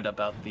you heard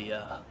about the,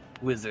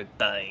 wizard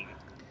dying.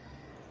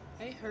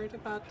 I heard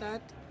about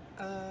that.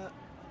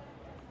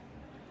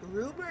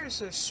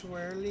 Rumors are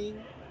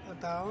swirling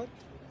about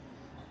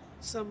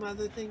some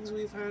other things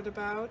we've heard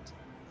about.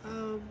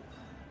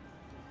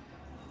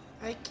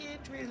 I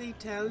can't really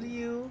tell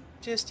you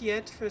just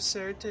yet for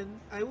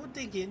certain. I will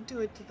dig into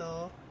it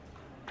though.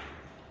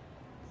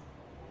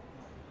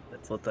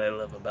 That's what I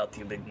love about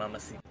you, Big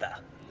Mamacita.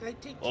 I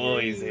take care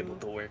Always of you. able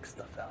to work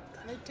stuff out.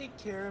 I take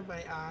care of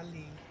my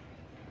Ali.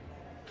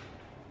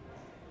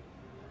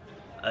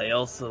 I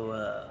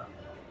also,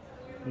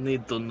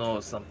 need to know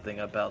something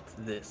about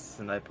this.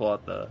 and I pull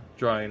out the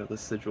drawing of the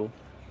sigil.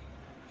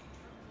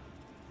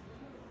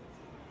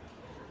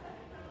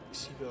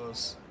 She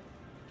goes,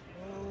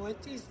 "Oh,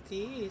 what is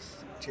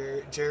this?"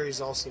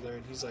 Jerry's also there,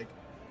 and he's like,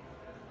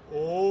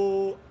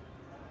 "Oh,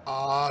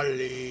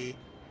 Ali,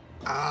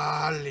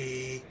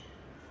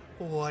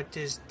 what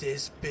is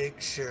this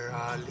picture,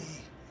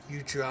 Ali?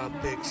 You draw a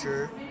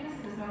picture?"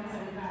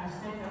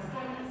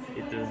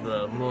 It is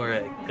the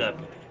Moray Cup.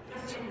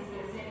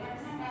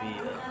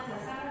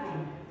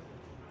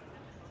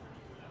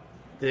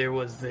 There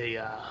was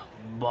a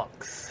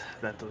box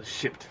that was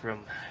shipped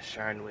from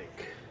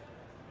Sharnwick.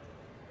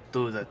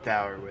 to the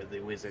tower where the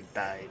wizard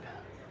died.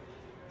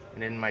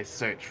 And in my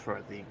search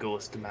for the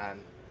ghost man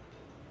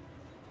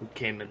who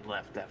came and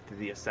left after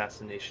the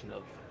assassination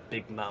of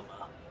Big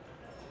Mama,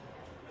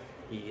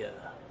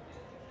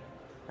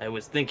 I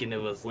was thinking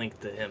it was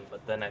linked to him,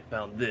 but then I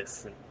found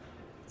this, and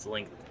it's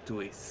linked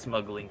to a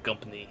smuggling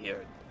company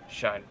here in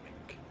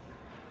Shinewick.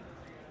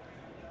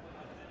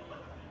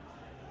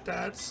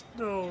 That's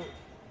no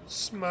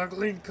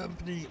smuggling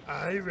company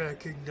I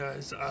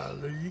recognize,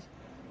 Ali.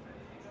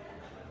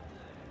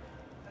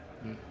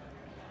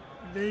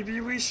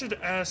 Maybe we should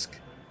ask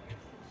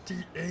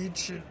the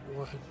Ancient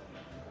One.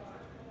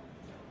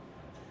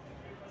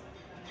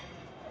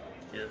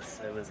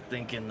 Yes, I was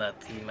thinking that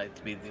he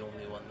might be the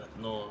only one that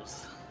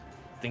knows.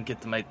 I think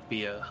it might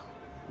be a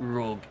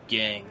rogue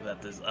gang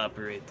that is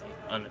operating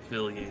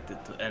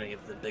unaffiliated to any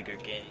of the bigger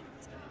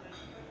gangs.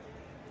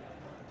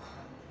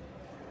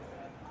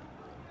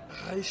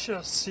 I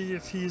shall see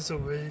if he's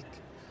awake.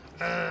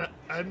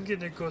 I'm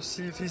gonna go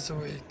see if he's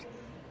awake.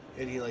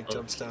 And he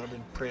jumps down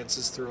and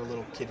prances through a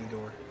little kitty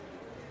door.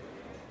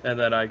 And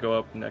then I go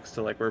up next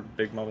to where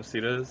Big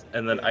Mamacita is,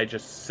 and then I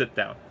just sit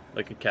down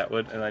like a cat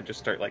would, and I just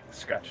start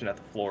scratching at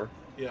the floor.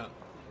 Yeah.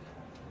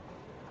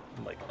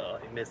 I'm like, oh,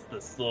 I missed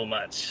this so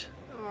much.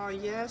 Oh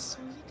yes,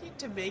 we need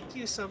to make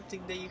you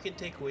something that you can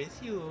take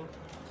with you,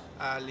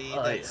 Ali.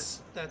 Oh,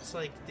 that's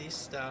like this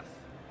stuff.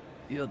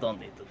 You don't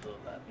need to do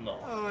that, no.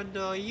 Oh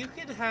no, you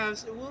can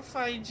have. We'll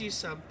find you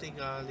something,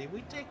 Ali.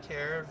 We take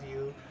care of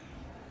you.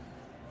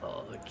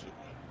 Oh,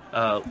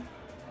 okay.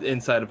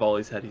 Inside of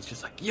Ollie's head, he's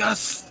just like,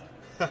 yes!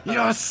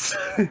 Yes!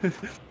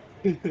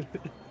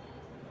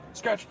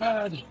 Scratch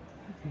pad!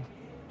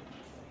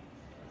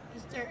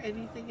 Is there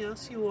anything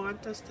else you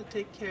want us to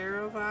take care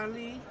of,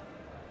 Ali?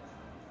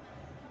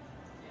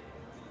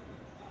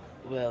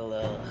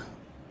 Well,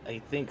 I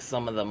think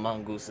some of the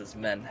Mongoose's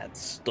men had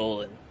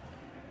stolen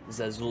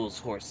Zazul's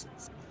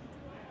horses.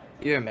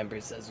 You remember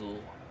Zazul?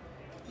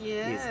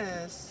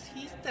 Yes,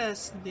 he's the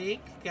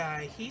snake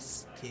guy.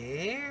 He's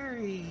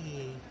scary.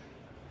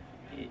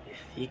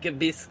 He can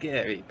be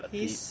scary, but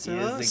he He's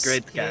is a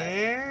great guy.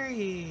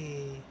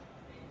 scary.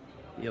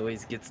 He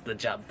always gets the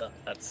job done.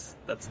 That's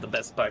the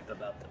best part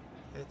about him.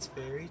 That's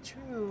very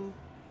true.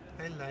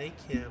 I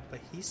like him, but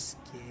he's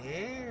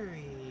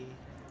scary.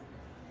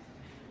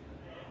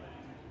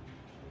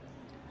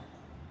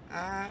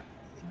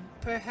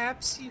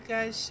 Perhaps you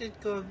guys should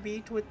go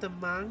meet with the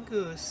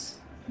mongoose.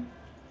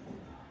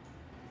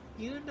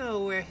 You know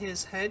where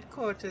his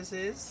headquarters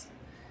is.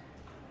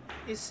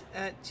 It's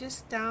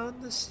just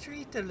down the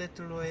street a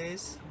little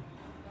ways.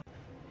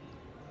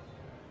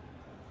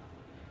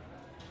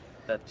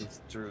 That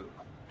is true.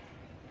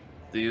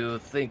 Do you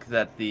think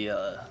that the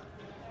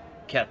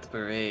cat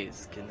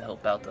berets can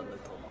help out a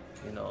little?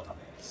 You know,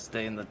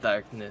 stay in the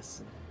darkness,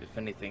 and if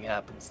anything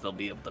happens, they'll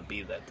be able to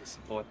be there to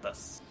support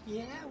us.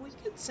 Yeah, we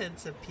can send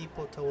some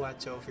people to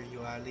watch over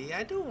you, Ali.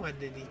 I don't want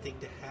anything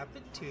to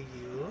happen to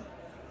you.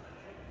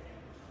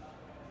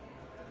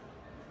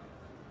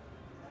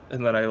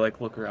 And then I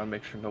look around,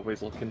 make sure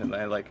nobody's looking, and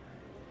I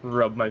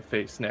rub my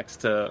face next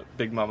to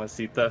Big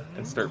Mamacita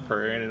and start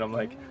purring, and I'm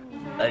like,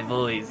 I've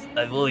always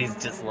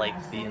just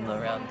liked being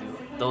around you.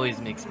 It always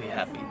makes me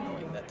happy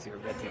knowing that you're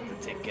ready to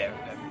take care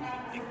of everything,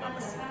 Big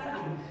Mamacita.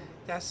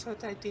 That's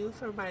what I do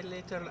for my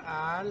little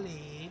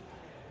Ali.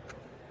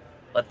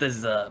 What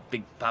has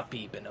Big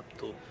Papi been up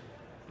to?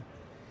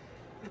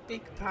 A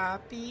Big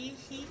Papi,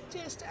 he's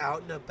just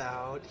out and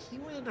about. He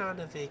went on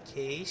a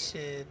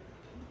vacation.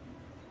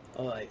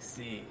 Oh, I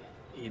see.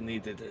 He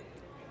needed it.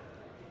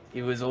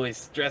 He was always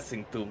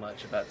stressing too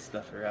much about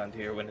stuff around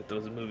here when it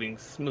was moving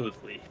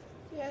smoothly.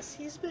 Yes,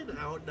 he's been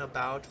out and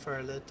about for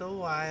a little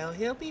while.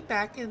 He'll be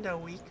back in a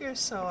week or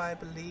so, I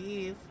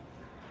believe.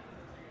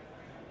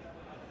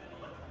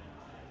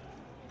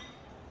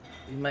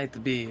 He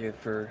might be here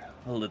for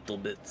a little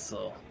bit,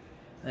 so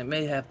I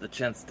may have the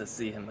chance to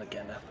see him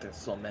again after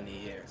so many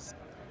years.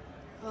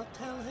 I'll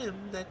tell him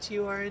that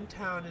you are in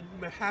town, and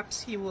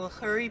perhaps he will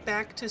hurry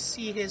back to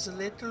see his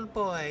little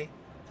boy.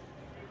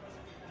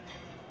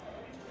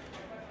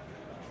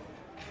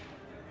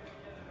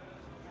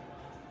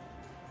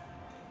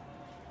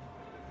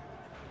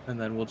 and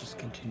then we'll just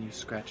continue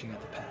scratching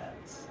at the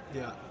pads.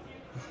 Yeah.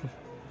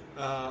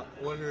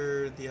 What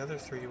are the other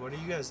three? What are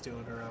you guys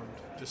doing around?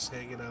 Just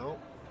hanging out?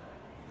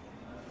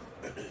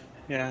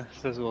 Yeah,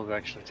 Zazul's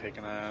actually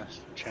taking a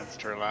chance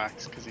to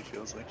relax because he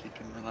feels like he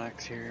can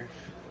relax here.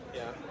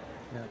 Yeah.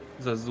 Yeah,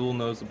 Zazul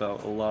knows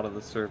about a lot of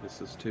the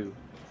services too.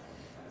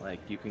 Like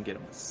you can get a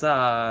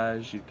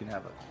massage, you can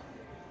have a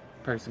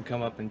person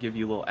come up and give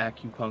you little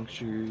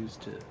acupunctures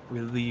to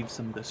relieve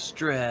some of the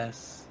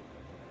stress.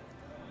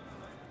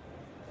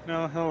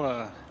 No,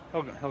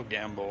 he'll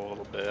gamble a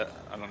little bit.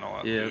 I don't know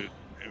what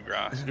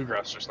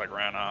Ugras just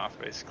ran off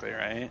basically,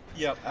 right?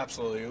 Yep,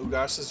 absolutely.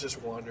 Ugras is just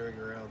wandering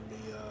around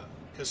the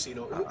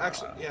casino.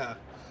 Actually, yeah,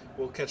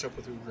 we'll catch up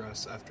with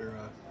Ugras after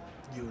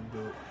you and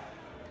Boot.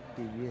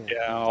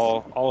 Yeah,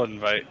 I'll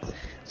invite.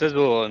 Says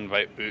we'll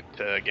invite Boot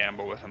to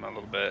gamble with him a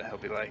little bit. He'll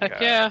be like,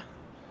 Heck yeah.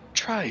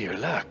 "Try your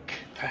luck.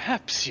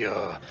 Perhaps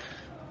your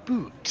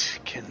boot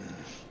can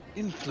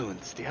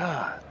influence the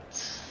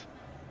odds.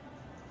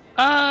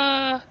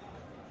 I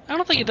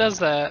don't think it does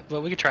that,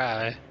 but we could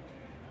try.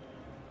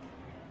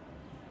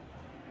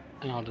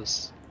 And I'll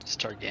just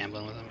start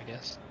gambling with him, I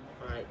guess.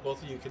 Alright,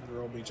 both of you can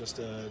roll me just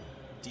a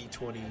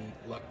d20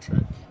 luck check.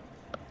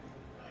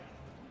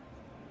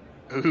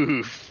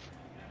 Oof.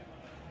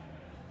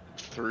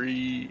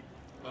 3.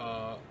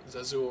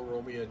 Zezu will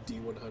roll me a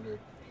d100.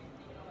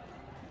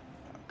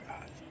 Oh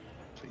god.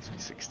 Please be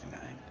 69.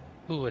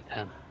 Ooh, a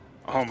 10.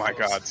 Oh my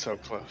Close. god, so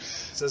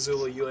close.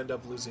 Zazula, you end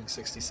up losing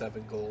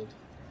 67 gold.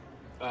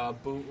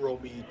 Boot, roll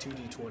me 2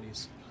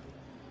 d20s.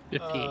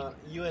 15.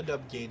 You end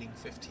up gaining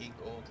 15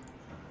 gold.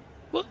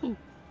 Woo!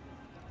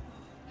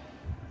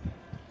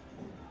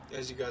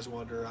 As you guys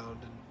wander around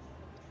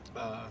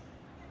and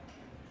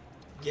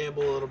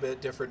gamble a little bit,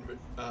 different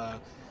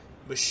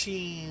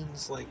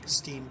machines like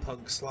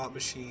steampunk slot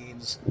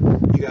machines.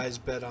 You guys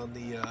bet on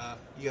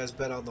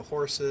the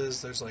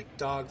horses. There's like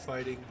dog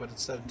fighting, but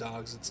instead of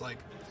dogs, it's like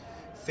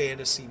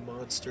fantasy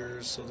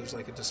monsters. So there's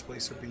like a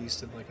displacer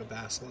beast and like a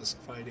basilisk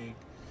fighting,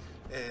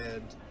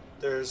 and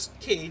there's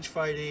cage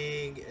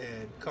fighting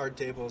and card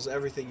tables,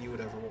 everything you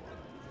would ever want.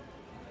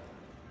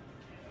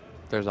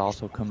 There's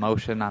also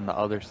commotion on the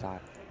other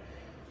side.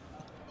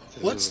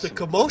 What's the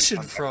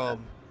commotion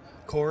from,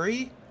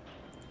 Corey?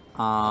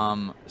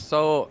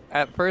 So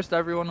at first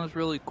everyone was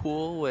really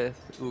cool with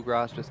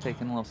Ugras just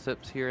taking little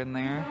sips here and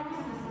there,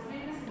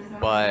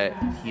 but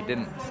he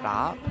didn't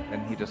stop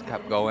and he just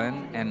kept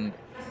going, and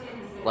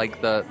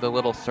like the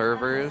little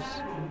servers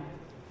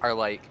are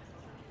like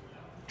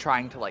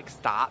trying to like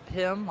stop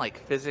him,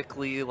 like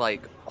physically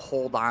like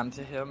hold on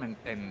to him,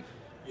 and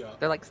Yeah.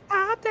 they're like,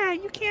 stop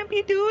that, you can't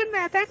be doing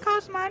that, that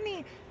costs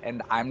money.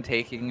 And I'm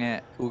taking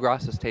it,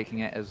 Ugras is taking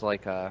it as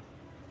like a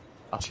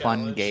fun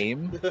Challenge.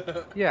 game.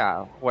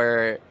 Yeah,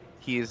 where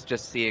he's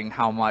just seeing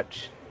how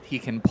much he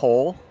can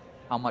pull,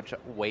 how much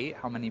weight,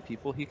 how many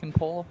people he can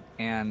pull.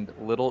 And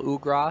little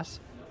Ugras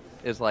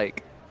is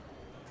like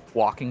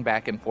walking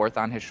back and forth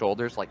on his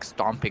shoulders, like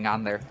stomping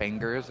on their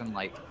fingers and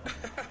like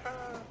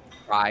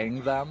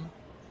trying them.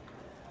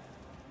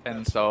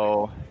 And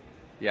so,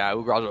 yeah,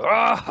 Ugras is,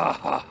 ah, ha,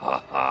 ha,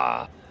 ha,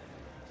 ha.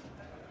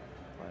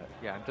 But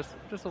yeah,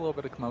 just a little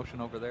bit of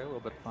commotion over there, a little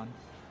bit of fun.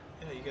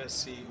 Yeah, you guys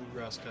see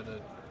Ugras kind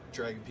of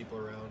dragging people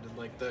around, and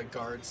like the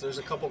guards, there's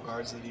a couple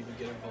guards that even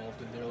get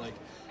involved, and they're like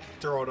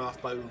thrown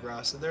off by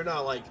Ugras, and they're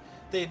not like,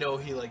 they know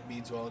he like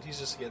means well, and he's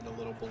just getting a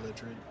little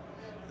belligerent,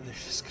 and they're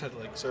just kind of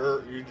like,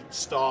 sir, you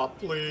stop,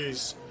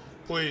 please,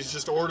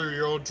 just order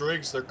your own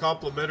drinks, they're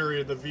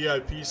complimentary in the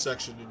VIP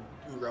section.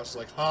 And Ugras is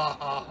like, ha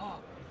ha ha,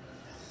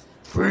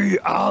 Free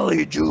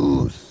Ollie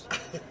juice!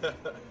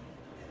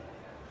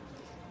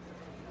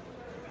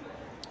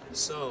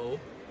 So,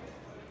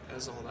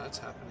 as all that's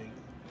happening,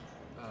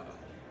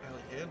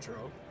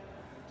 Alejandro,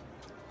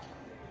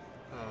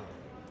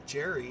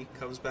 Jerry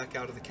comes back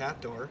out of the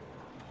cat door,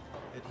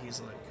 and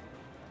he's like,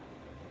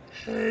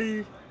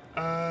 Hey,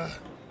 I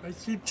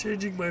keep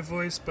changing my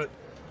voice, but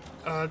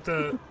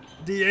the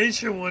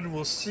ancient one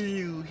will see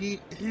you.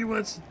 He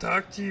wants to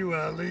talk to you,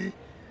 Ali.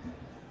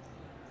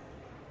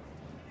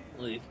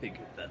 Well, you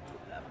figured that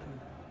would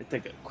happen. I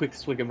take a quick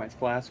swig of my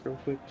flask real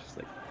quick, just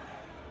like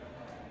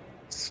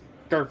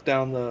scarf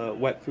down the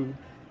wet food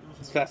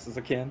as fast as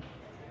I can.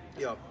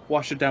 yup,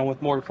 Wash it down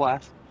with more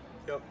flask.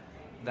 yup.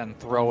 Then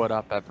throw it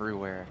up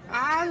everywhere.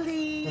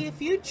 Ali, if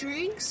you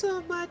drink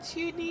so much,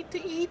 you need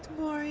to eat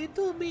more.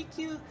 It'll make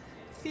you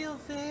feel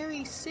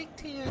very sick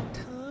to your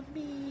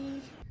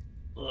tummy.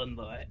 Oh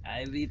no,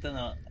 I've eaten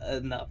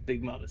enough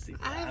Big Mama Caesar.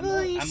 I've I'm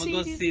only gonna seen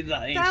go you- see the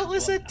ancient That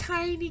was one a now.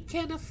 tiny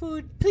can of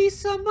food. Please,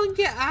 someone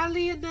get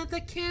Ali another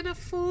can of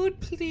food,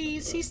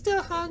 please. He's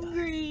still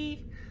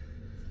hungry.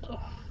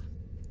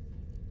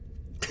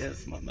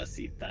 Yes,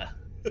 Mamacita.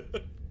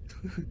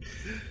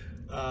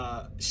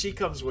 She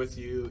comes with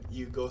you.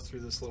 You go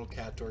through this little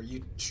cat door.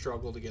 You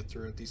struggle to get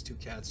through it. These two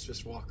cats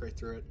just walk right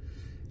through it,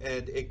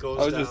 and it goes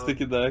I was down. just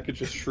thinking that I could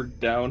just shrink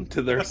down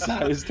to their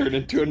size, turn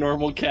into a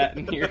normal cat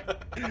in here.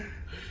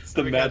 It's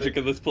the That'd be magic kinda-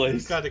 of this place.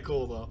 It's kind of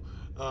cool though.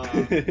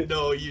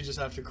 No, you just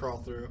have to crawl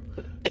through.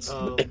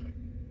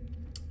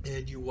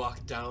 And you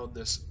walk down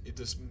this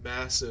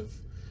massive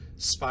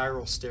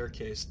spiral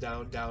staircase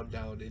down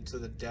into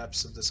the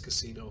depths of this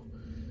casino.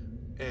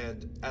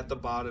 And at the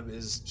bottom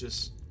is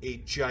just a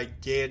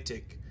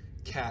gigantic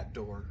cat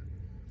door.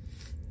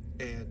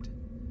 And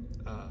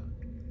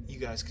you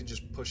guys can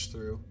just push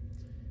through.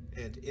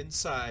 And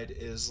inside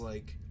is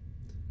like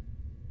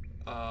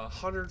a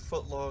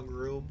 100-foot long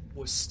room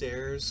with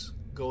stairs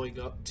going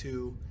up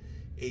to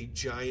a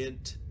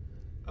giant,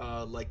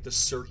 like the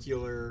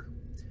circular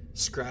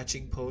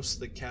scratching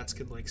post that cats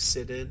can like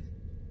sit in.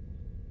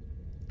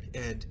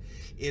 And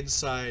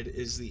inside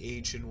is the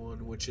ancient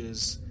one, which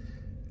is,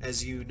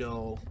 as you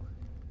know,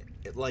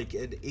 like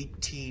an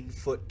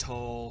 18-foot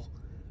tall,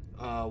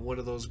 one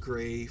of those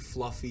gray,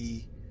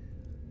 fluffy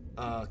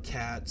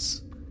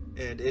cats.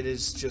 And it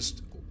is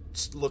just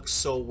looks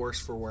so worse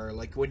for wear.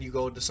 Like when you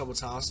go into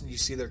someone's house and you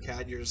see their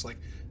cat, and you're just like,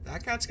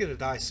 that cat's gonna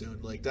die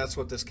soon. Like that's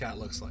what this cat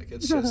looks like.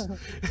 It's just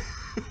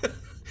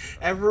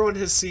everyone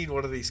has seen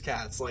one of these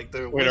cats. Like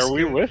they're Wait, are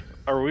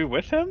we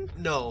with him?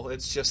 No,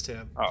 it's just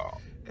him. Oh.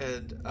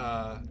 And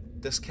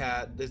this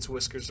cat, its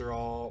whiskers are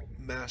all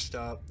mashed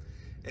up,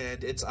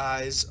 and its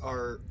eyes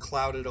are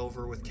clouded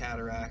over with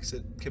cataracts.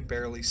 It can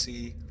barely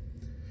see.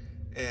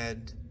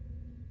 And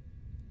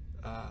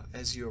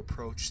as you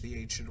approach the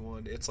Ancient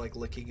One, it's like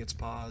licking its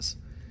paws,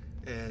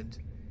 and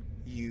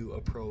you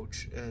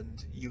approach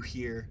and you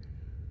hear,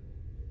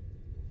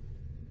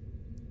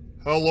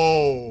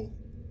 "Hello,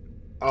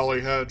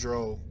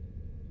 Alejandro.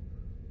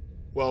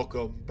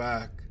 Welcome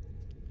back.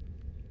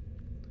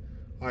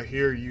 I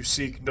hear you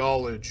seek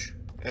knowledge."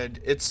 And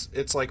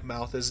its like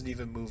mouth isn't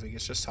even moving.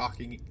 It's just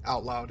talking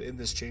out loud in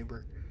this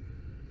chamber.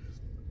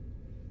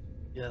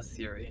 Yes,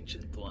 your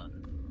Ancient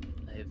One.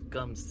 I have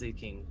come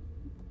seeking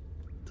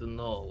to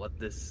know what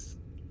this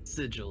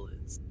sigil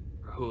is,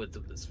 or who it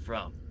was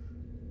from.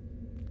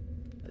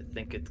 I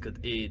think it could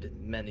aid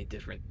in many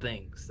different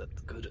things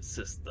that could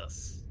assist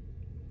us.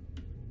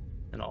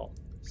 And I'll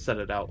set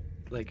it out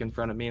like in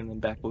front of me and then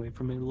back away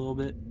from it a little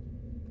bit.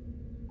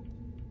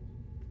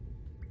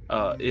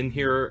 In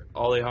here,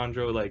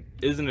 Alejandro like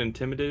isn't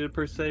intimidated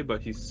per se,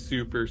 but he's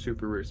super,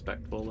 super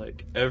respectful.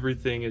 Like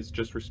everything is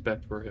just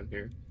respect for him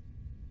here.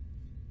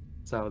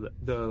 That's how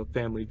the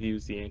family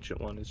views the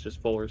Ancient One. Is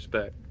just full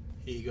respect.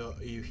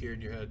 You hear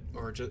in your head,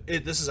 or just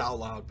this is out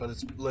loud, but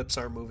its lips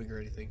aren't moving or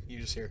anything. You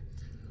just hear,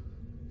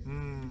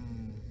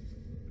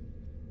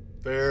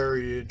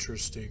 very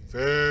interesting,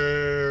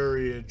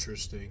 very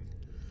interesting.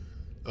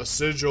 A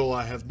sigil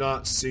I have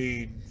not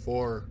seen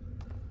for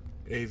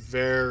a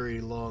very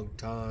long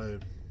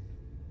time.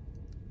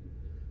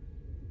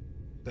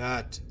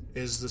 That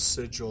is the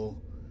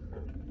sigil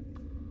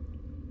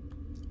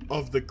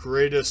of the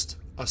greatest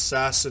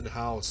assassin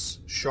house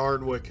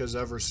Sharnwick has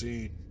ever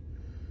seen.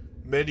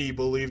 Many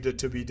believed it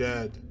to be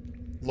dead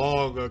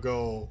long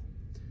ago.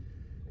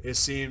 It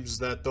seems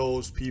that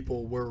those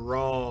people were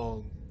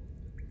wrong.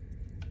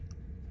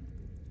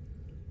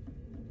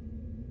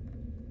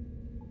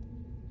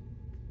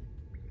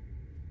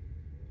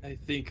 I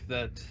think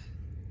that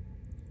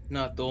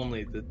not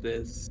only did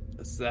this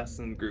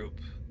assassin group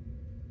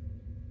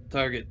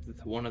target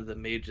one of the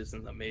mages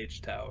in the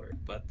Mage Tower,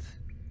 but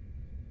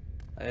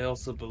I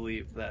also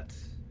believe that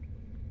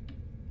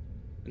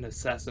an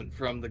assassin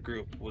from the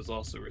group was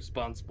also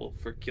responsible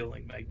for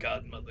killing my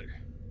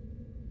godmother.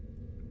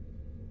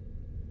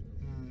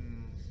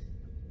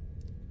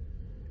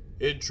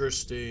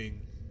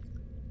 Interesting.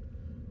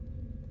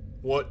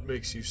 What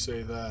makes you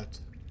say that?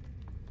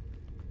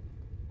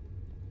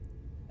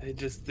 I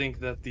just think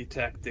that the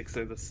tactics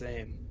are the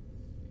same.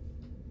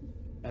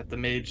 At the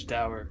Mage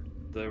Tower,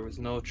 there was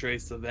no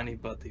trace of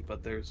anybody,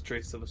 but there was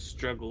trace of a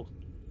struggle.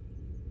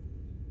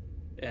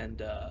 And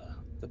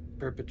the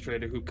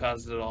perpetrator who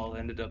caused it all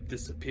ended up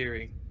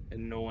disappearing,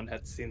 and no one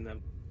had seen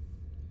them.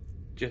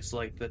 Just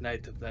like the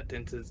night of that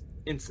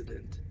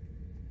incident.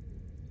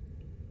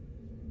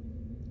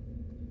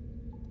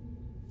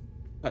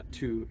 Cut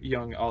to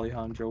young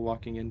Alejandro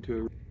walking into a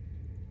room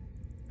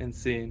and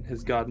seeing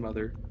his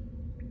godmother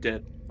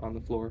dead on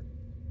the floor.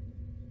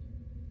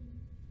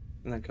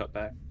 And then cut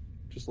back.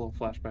 Just a little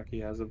flashback he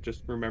has of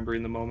just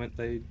remembering the moment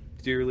that he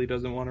dearly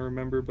doesn't want to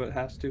remember but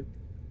has to.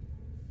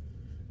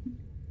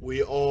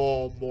 We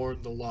all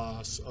mourn the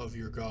loss of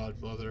your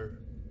godmother.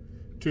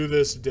 To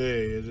this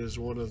day, it is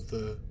one of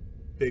the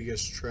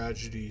biggest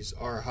tragedies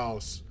our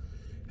house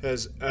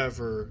has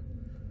ever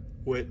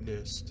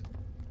witnessed.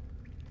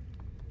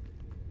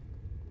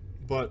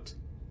 But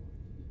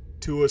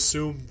to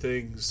assume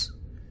things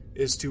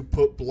is to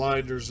put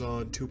blinders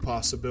on to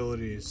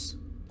possibilities.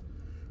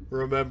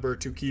 Remember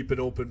to keep an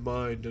open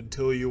mind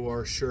until you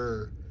are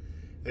sure,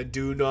 and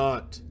do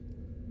not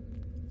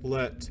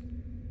let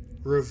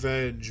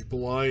revenge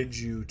blind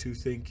you to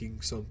thinking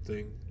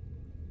something.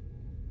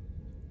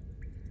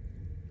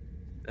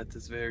 That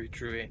is very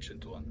true,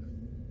 Ancient One.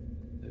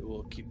 I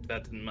will keep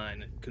that in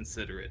mind and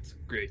consider it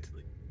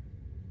greatly.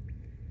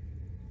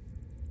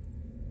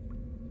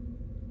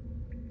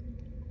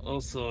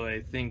 Also,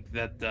 I think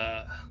that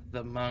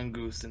the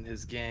mongoose and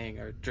his gang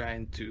are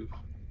trying to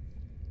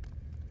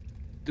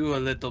do a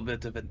little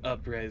bit of an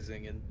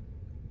uprising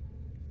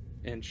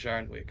in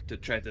Sharnwick to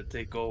try to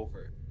take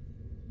over.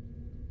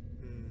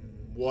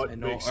 What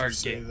makes you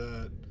say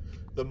that?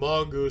 The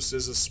mongoose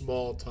is a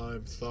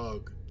small-time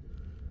thug.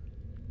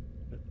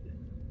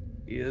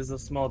 He is a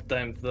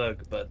small-time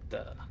thug, but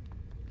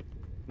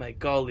my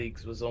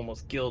colleagues was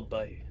almost killed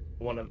by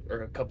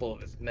a couple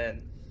of his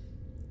men.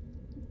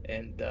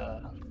 And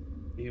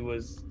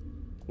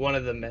one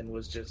of the men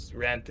was just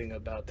ranting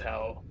about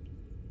how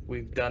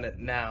we've done it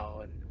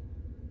now and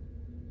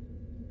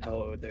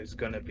how there's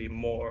gonna be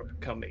more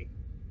coming.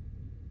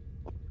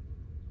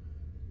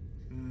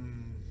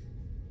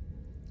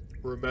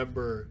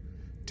 Remember,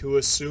 to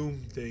assume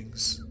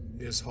things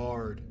is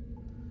hard.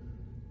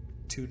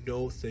 To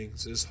know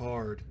things is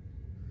hard.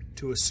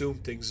 To assume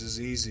things is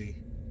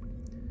easy.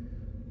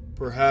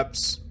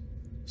 Perhaps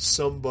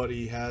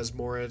somebody has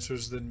more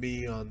answers than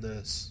me on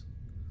this.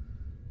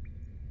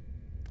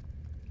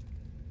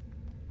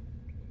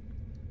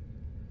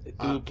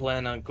 I do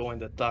plan on going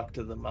to talk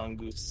to the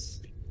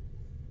mongoose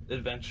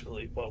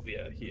eventually while we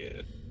are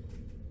here.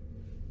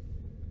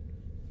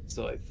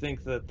 So I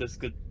think that this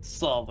could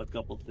solve a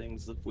couple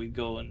things if we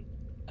go and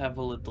have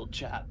a little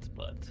chat,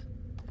 but...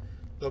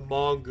 The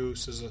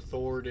mongoose is a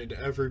thorn in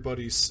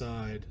everybody's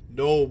side.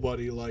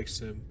 Nobody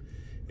likes him.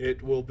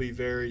 It will be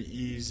very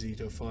easy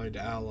to find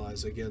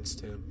allies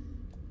against him.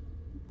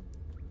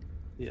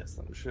 Yes,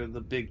 I'm sure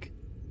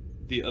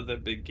the other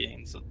big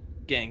gangs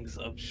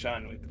of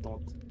Sharnwick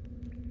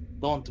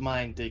don't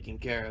mind taking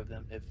care of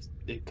them if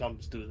it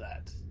comes to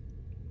that.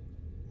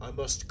 I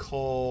must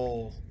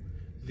call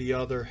the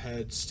other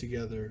heads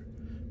together.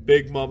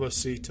 Big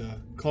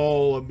Mamacita,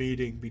 call a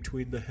meeting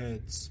between the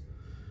heads.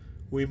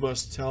 We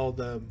must tell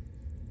them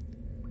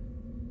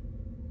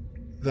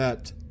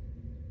that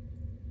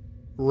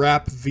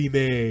Rap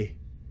Vime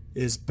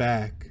is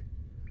back,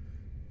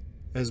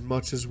 as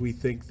much as we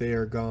think they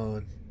are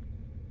gone.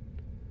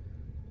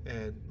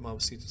 And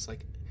Mamacita's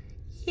like,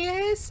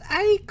 Yes,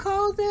 I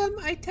call them.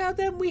 I tell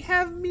them we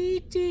have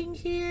meeting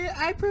here.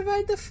 I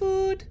provide the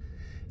food,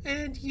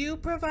 and you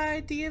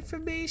provide the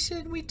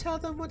information. We tell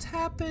them what's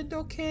happened,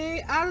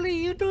 okay? Ali,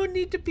 you don't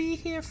need to be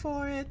here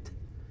for it.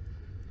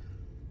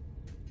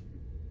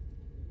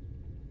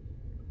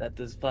 That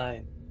is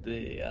fine.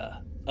 The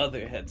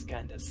other heads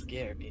kind of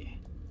scare me.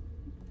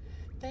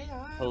 They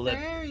are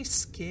very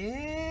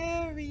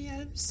scary.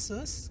 I'm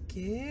so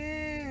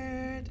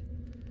scared.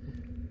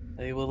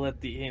 I will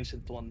let the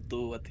Ancient One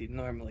do what he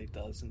normally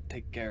does and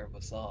take care of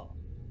us all.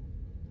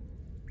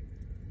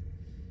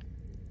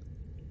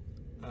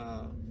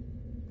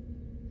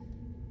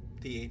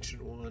 The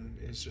Ancient One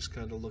is just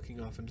kind of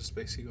looking off into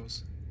space. He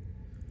goes,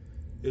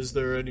 Is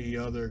there any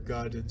other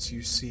guidance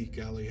you seek,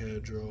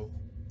 Alejandro?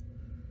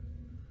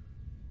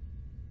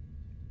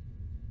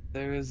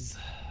 There is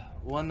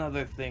one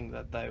other thing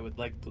that I would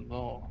like to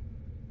know.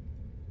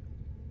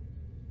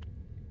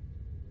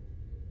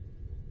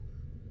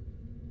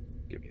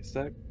 Give me a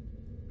sec.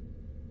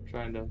 I'm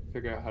trying to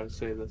figure out how to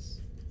say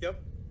this.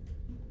 Yep.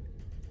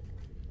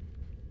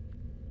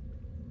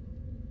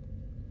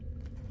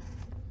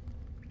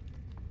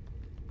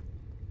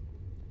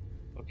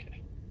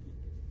 Okay.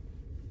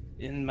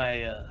 In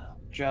my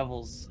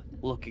travels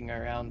looking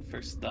around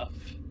for stuff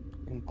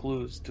and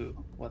clues to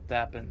what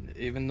happened,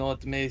 even though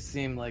it may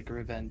seem like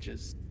revenge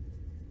is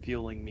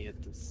fueling me,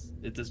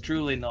 it is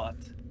truly not.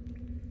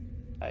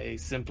 I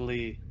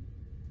simply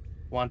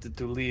wanted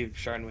to leave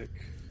Sharnwick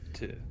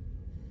to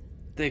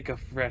take a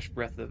fresh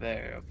breath of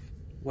air of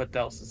what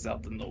else is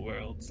out in the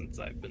world, since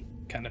I've been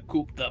kind of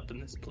cooped up in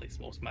this place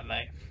most of my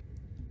life.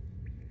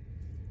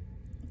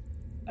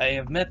 I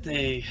have met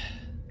a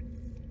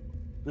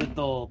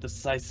little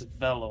decisive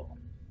fellow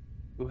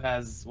who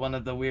has one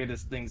of the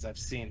weirdest things I've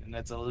seen, and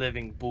that's a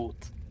living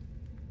boot.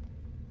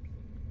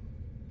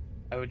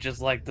 I would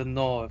just like to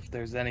know if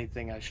there's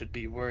anything I should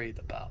be worried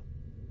about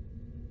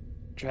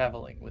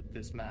traveling with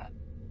this man.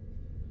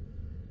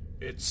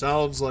 It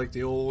sounds like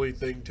the only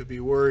thing to be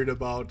worried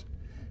about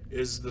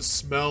is the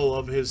smell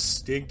of his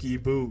stinky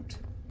boot.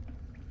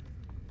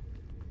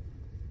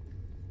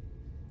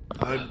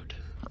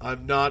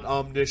 I'm not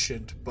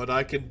omniscient, but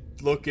I can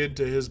look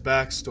into his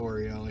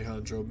backstory,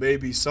 Alejandro.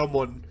 Maybe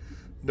someone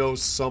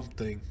knows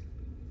something.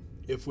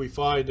 If we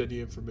find any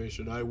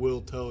information, I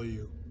will tell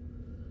you.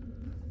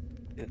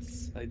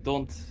 Yes, I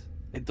don't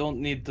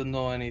need to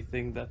know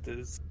anything that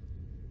is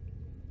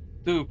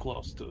too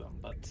close to him,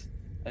 but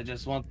I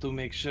just want to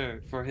make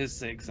sure, for his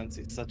sake, since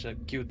he's such a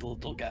cute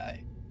little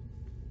guy,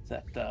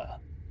 that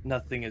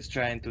nothing is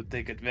trying to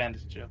take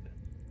advantage of it.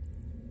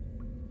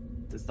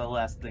 It's the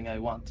last thing I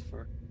want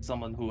for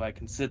someone who I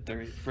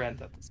consider a friend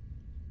at this.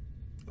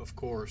 Of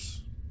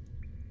course.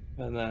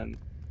 And then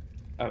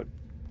I would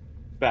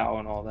bow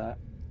and all that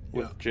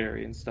with Yeah.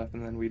 Jerry and stuff,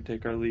 and then we'd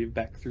take our leave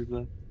back through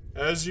the...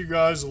 As you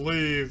guys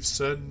leave,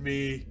 send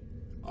me...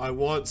 I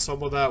want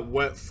some of that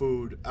wet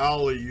food.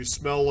 Allie, you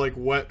smell like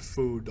wet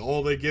food.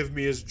 All they give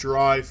me is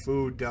dry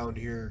food down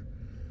here.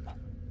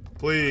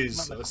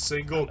 Please, a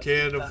single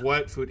can of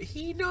wet food.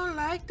 He don't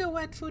like the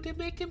wet food. It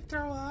make him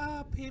throw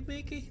up. He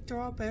make it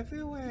throw up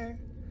everywhere.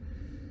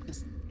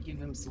 Just give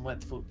him some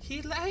wet food.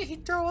 He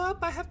throw up.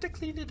 I have to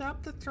clean it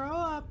up to throw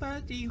up.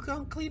 But you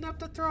gonna clean up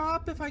the throw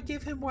up if I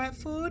give him wet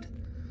food?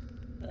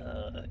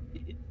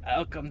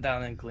 I'll come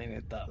down and clean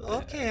it up.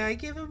 Okay, I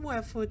give him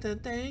wet food then.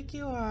 Thank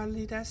you,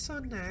 Arlie. That's so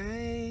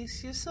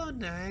nice. You're so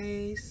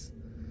nice.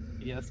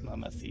 Yes,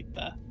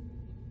 Mamacita.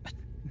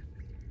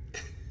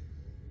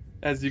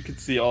 As you can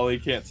see, Ollie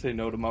can't say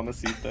no to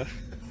Mamacita.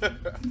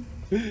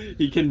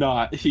 He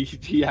cannot.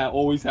 He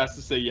always has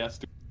to say yes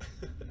to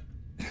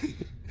her.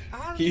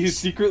 Ollie, He's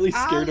secretly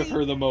scared of Ollie-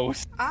 her the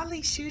most.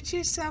 Ollie, shoot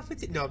yourself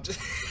with it. No, I'm just...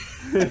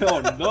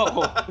 Oh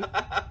no!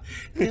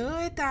 Do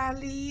it,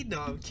 Ollie.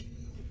 No, I'm kidding.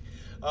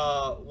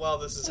 While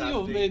this is You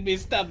happening... made me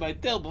stab my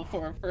tail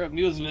before for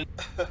amusement.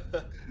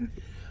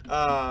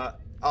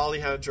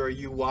 Alejandro,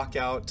 you walk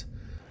out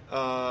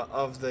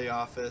of the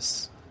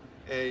office,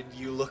 and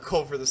you look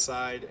over the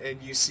side,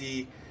 and you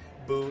see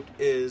Boot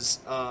and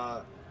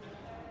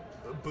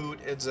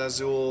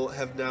Zazul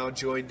have now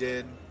joined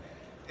in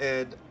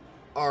and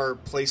are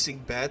placing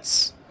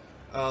bets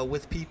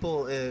with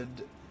people,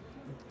 and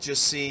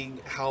just seeing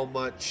how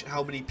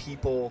many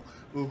people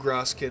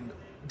Ugras can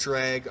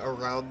drag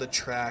around the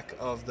track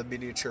of the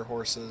miniature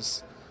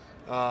horses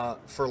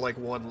for like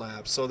one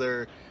lap. So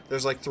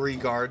there's like 3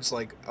 guards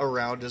like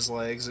around his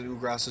legs, and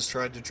Ugras is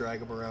trying to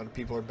drag him around, and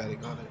people are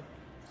betting on it.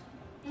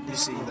 You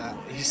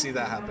see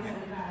that happening.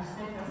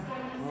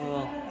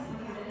 Well,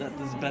 that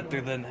is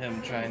better than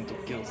him trying to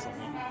kill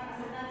someone.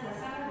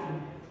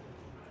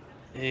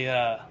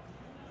 Hey,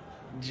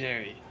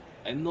 Jerry,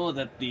 I know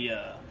that the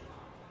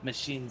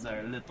machines are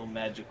a little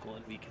magical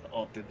and we can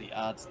alter the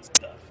odds and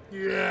stuff.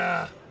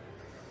 Yeah.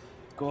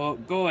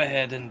 Go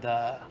ahead and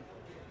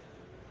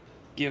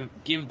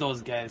give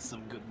those guys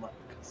some good luck.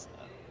 'Cause,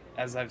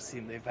 as I've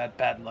seen, they've had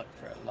bad luck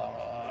for a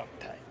long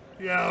time.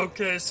 Yeah,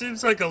 okay.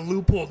 Seems like a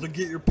loophole to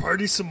get your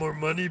party some more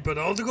money, but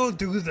I'll go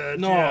do that.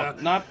 No, yeah.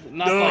 not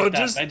No, like that.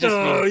 just I just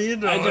no. mean, You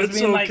know, I just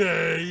it's mean, like,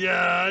 okay.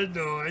 Yeah, I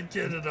know. I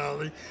get it,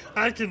 Ollie.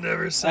 I can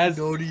never say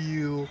no to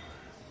you.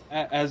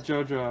 As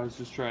JoJo, I was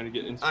just trying to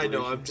get I inspiration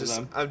know. for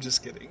them. I'm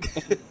just kidding.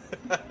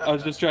 I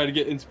was just trying to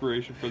get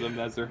inspiration for them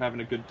as they're having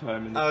a good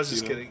time in the I was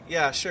just casino. kidding.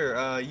 Yeah,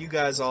 sure. You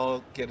guys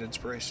all get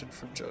inspiration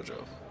from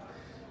JoJo.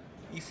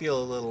 You feel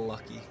a little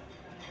lucky.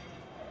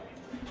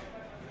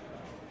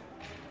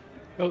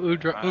 Oh,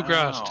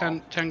 Ugras.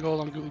 Wow. 10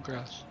 gold on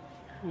Ugras.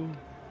 Ooh.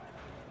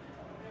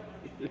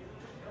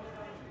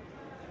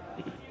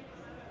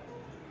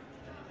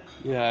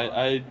 Yeah,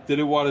 I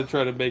didn't want to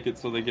try to make it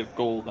so they get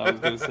gold. I was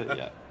going to say,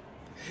 yeah.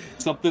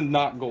 Something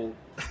not gold,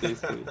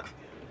 basically.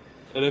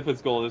 And if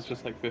it's gold, it's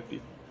just like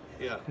 50.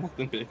 Yeah.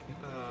 Nothing big.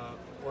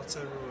 What's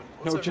everyone?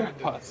 No everyone doing?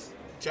 jackpots.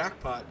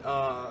 Jackpot.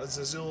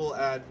 Zazul will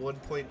add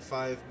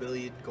 1.5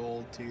 million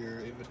gold to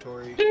your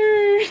inventory.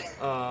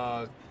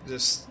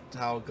 Just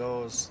how it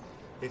goes.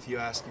 If you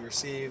ask, you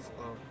receive.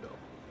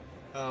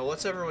 No.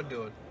 What's everyone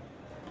doing?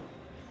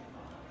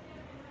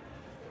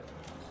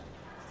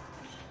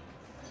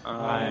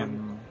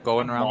 I'm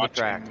going around the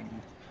track.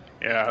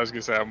 Yeah, I was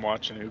gonna say I'm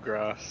watching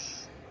Ugras.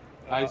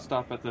 I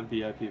stop at the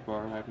VIP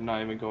bar. I'm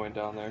not even going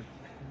down there.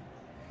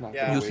 Not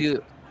Yeah. gonna You see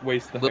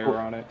waste the little-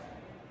 hair on it.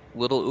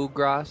 little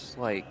Ugras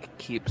like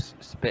keeps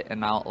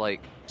spitting out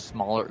like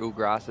smaller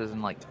Ugrasses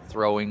and like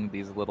throwing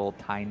these little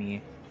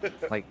tiny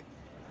like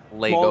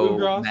Lego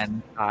Ugras?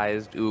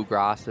 men-sized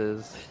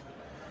Ugrasses,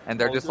 and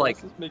they're All just like,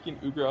 Ugrasses making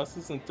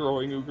Ugrasses and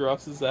throwing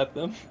Ugrasses at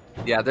them.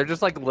 yeah, they're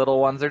just like little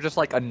ones. They're just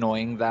like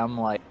annoying them,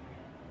 like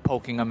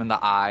poking them in the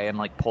eye and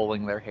like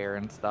pulling their hair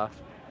and stuff,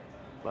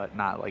 but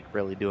not like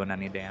really doing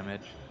any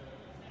damage.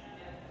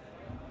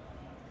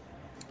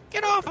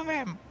 Get off of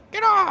him!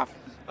 Get off!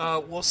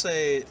 We'll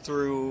say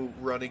through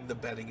running the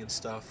betting and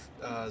stuff,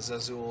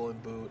 Zazul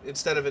and Boot,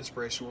 instead of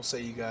inspiration, we'll say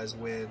you guys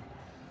win.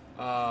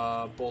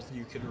 Both of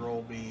you can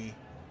roll me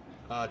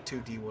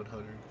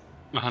 2d100.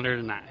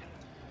 109.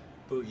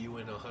 Boot, you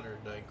win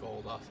 109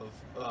 gold off of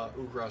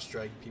Ugras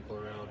dragging people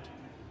around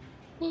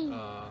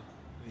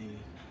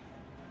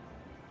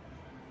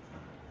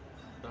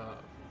the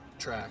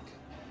track.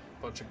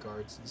 Bunch of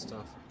guards and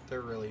stuff.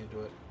 They're really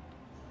into it.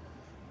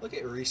 Look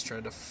at Reese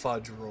trying to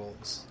fudge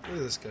rolls. Look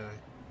at this guy.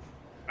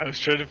 I was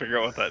trying to figure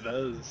out what that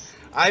does.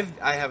 I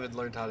haven't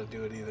learned how to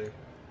do it either.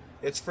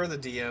 It's for the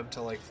DM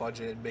to like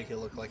fudge it and make it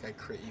look like I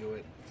crit you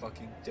at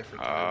fucking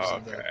different times Oh,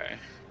 in the okay.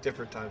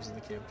 different times in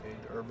the campaign,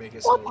 or make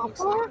it so it looks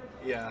like,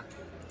 yeah,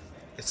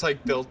 it's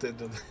like built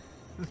into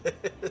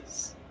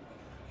this.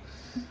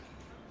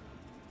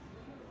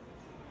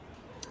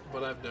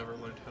 But I've never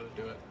learned how to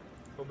do it.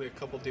 Only a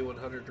couple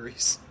D100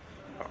 Reese.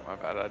 Oh, my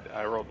bad.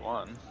 I rolled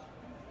 1.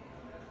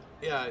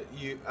 Yeah,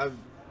 I've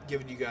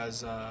given you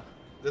guys.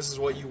 This is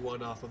what you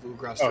won off of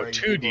Ugras. Oh, dragging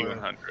 2 people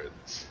around.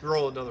 D100s.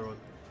 Roll another one.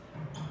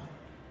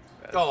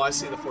 Oh, I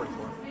see the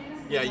 44.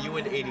 Yeah, you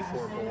win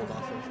 84 gold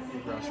off of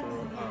Ugras for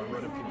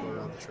running people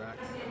around the track.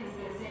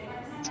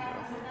 Let's go.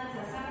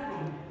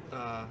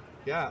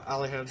 Yeah,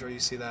 Alejandro, you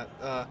see that.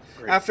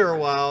 Great. After a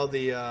while,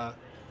 the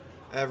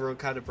everyone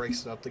kind of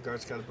breaks it up. The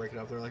guards kind of break it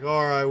up. They're like,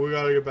 all right, we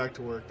got to get back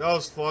to work. That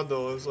was fun,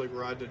 though. It was like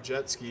riding a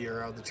jet ski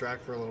around the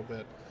track for a little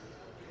bit.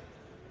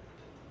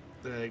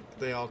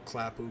 They all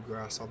clap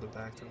Ugras on the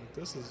back. They're like,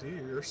 this is you.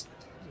 You're a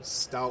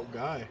stout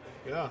guy.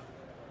 Yeah.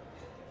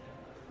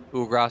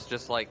 Ugras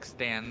just like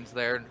stands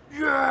there,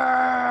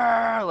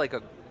 yeah, like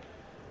a.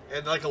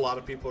 And like a lot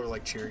of people are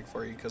like cheering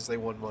for you because they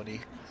won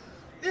money.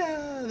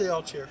 Yeah, they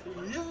all cheer for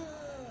you.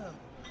 Yeah.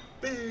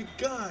 Big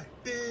guy,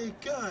 big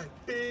guy,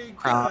 big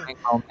guy. Crowning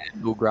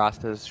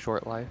Ugras'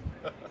 short life.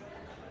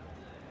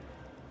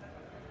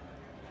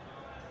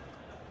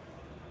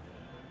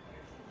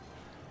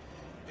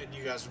 And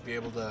you guys would be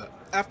able to,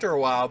 after a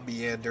while,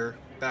 meander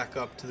back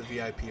up to the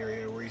VIP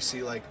area where you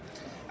see like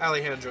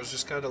Alejandro's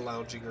just kind of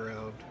lounging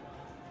around.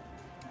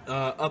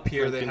 Up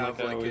here they Drinking have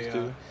like I like always a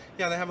do.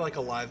 yeah, they have like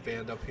a live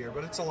band up here,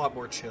 but it's a lot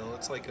more chill.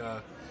 It's like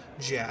a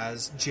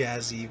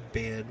jazzy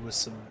band with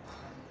some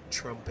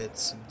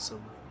trumpets and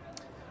some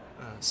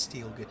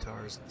steel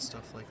guitars and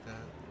stuff like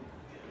that.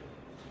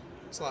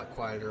 It's a lot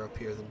quieter up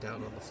here than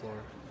down on the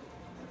floor.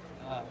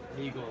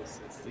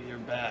 Eagles, I see you're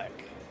back.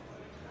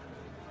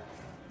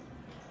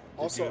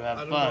 Also, you have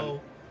I don't fun?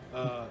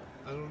 know.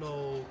 I don't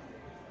know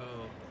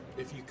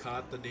if you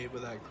caught the name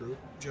of that group,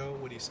 Joe,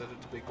 when he said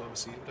it to Big Mama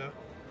Cedar.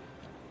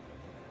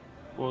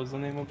 What was the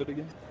name of it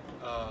again?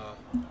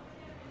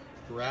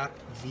 Rap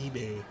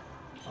Vime,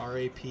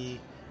 RAPVIM,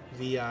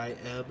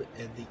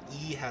 and the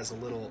E has a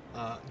little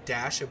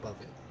dash above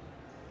it.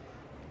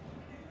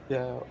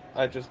 Yeah,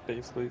 I just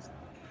basically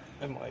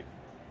am like,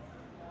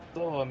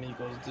 So,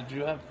 amigos, did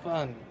you have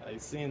fun? I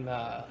seen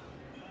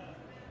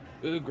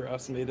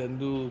Ugras made a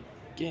new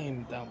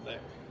game down there.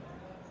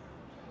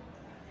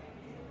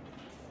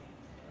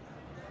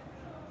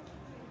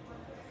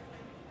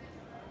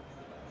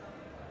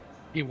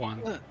 He won.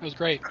 It was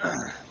great.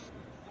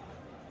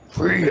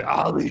 Free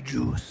Ollie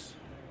juice.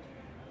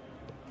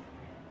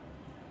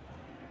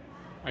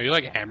 Are you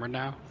like hammered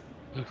now?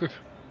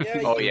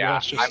 Yeah, Oh you, yeah,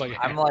 That's just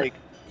I'm like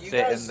you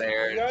sitting guys,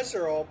 there. You guys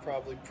are all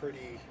probably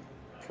pretty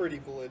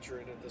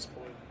belligerent at this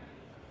point.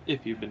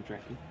 if you've been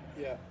drinking.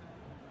 Yeah.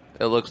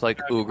 It looks like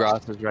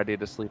Ugras is ready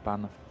to sleep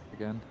on the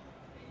again.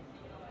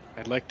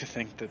 I'd like to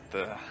think that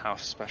the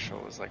house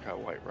special is like a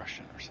White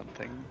Russian or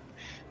something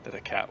that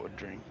a cat would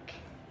drink.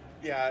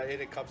 Yeah, and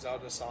it comes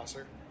out in a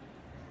saucer.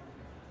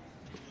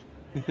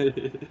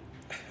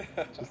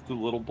 Just a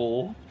little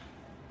bowl.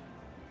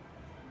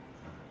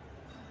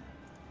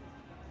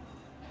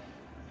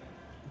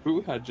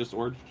 Boo had just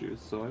orange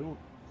juice, so I don't.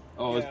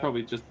 Oh, it's Yeah.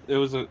 probably just it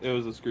was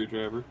a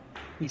screwdriver.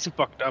 He's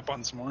fucked up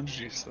on some orange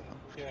juice though.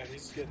 Yeah,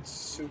 he's getting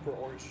super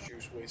orange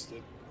juice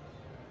wasted.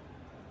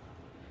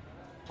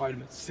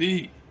 Vitamin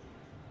C.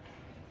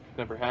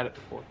 Never had it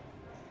before.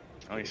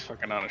 Oh, he's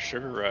fucking on a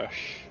sugar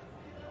rush.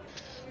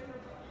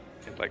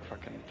 Get like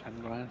fucking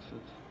 10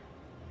 glasses.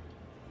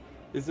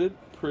 Is it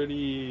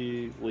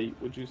pretty late?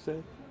 Would you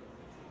say?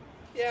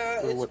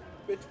 Yeah, Or what?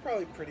 it's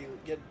probably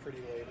getting pretty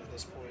late at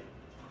this point.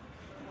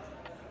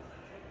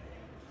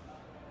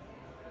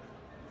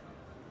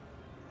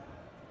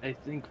 I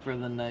think for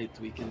the night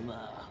we can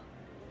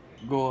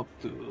go up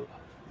to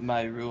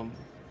my room.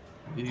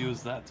 We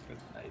use that for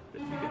the night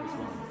if you guys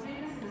want.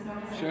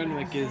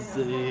 Shernick is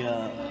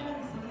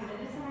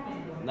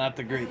not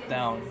a great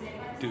town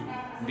to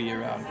be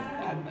around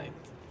at night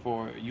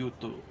for you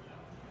two.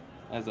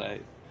 As I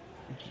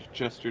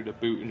gesture to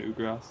Boot and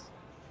Ugras.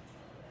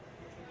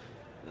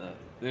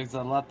 There's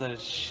a lot of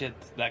shit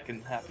that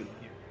can happen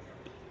here.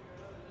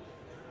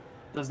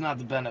 Does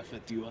not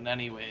benefit you in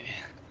any way.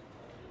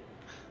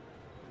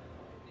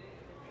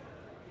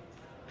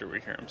 After we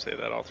hear him say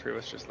that, all three of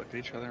us just look at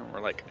each other and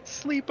we're like,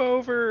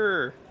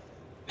 sleepover!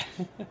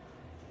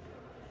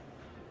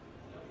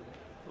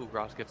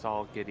 Ugras gets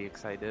all giddy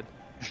excited.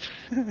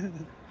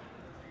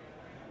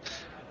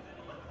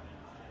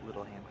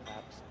 Little hand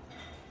claps.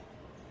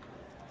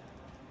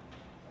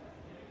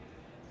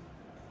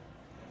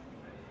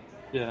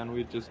 Yeah, and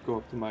we just go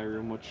up to my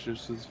room, which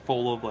just is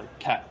full of like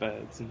cat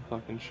beds and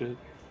fucking shit.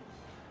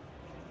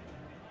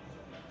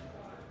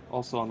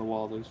 Also on the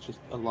wall, there's just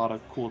a lot of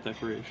cool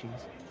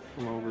decorations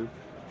from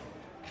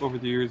over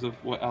the years of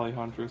what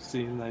Alejandro's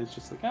seen. That he's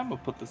just like, I'm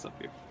gonna put this up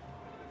here.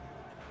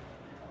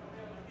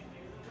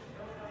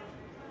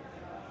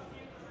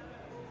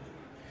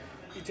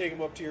 You take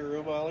him up to your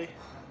room, Ollie.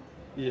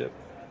 Yep.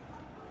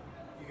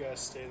 You guys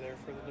stay there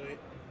for the night.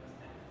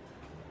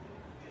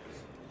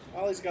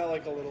 Ollie's got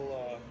like a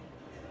little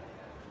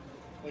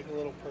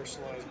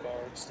personalized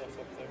bar and stuff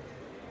up there.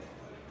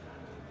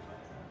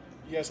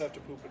 You guys have to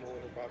poop in a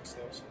litter box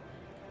though. So.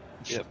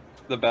 Yep.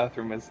 The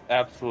bathroom is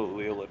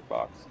absolutely a litter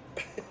box.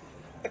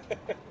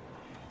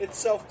 It's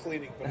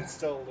self-cleaning, but it's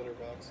still a litter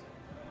box.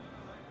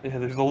 Yeah,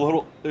 there's a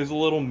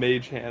little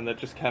mage hand that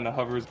just kind of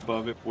hovers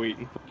above it,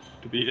 waiting for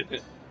it to be in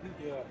it.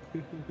 Yeah.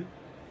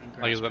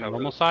 Like, is it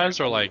normal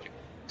size or like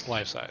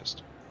life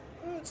sized?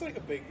 It's like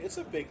a big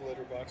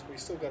litter box, but you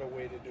still gotta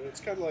wade into it. It's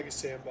kind of like a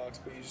sandbox,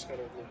 but you just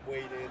gotta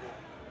wade in and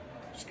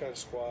just kind of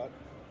squat.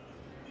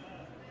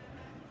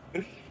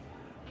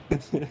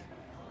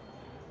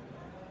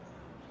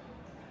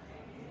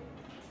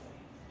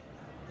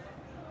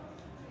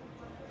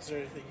 Is there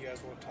anything you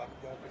guys want to talk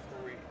about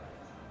before we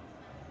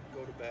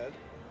go to bed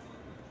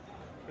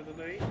for the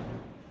night?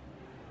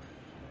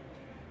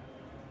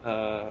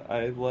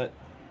 I let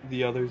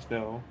the others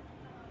know.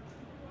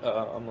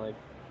 I'm like,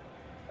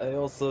 I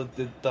also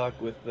did talk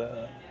with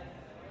the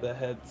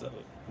heads of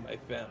my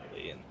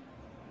family, and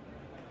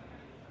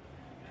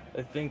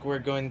I think we're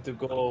going to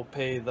go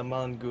pay the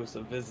mongoose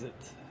a visit.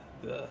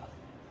 The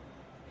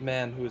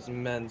man whose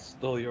men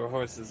stole your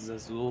horses,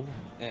 Azul,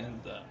 and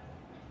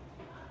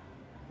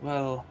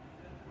well,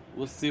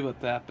 we'll see what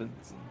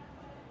happens.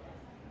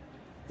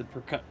 The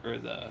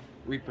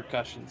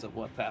repercussions of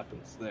what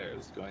happens there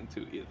is going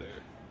to either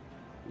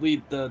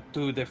lead to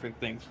two different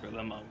things for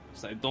the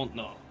mongoose. I don't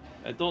know.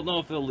 I don't know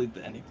if it'll lead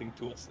to anything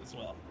to us as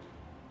well.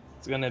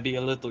 It's gonna be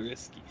a little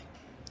risky.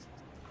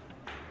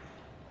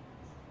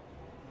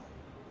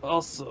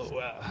 Also,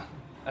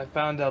 I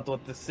found out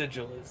what the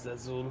sigil is,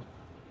 Azul.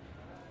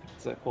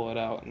 So I pull it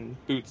out, and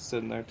Boot's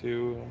sitting there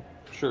too.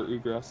 I'm sure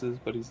Ugras is,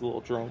 but he's a little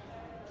drunk.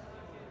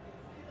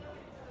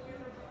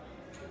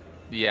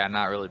 Yeah,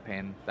 not really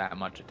paying that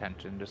much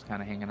attention, just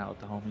kind of hanging out with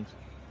the homies.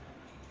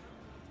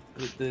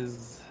 It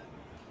is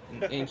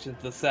an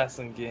ancient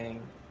assassin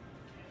gang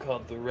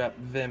called the Rep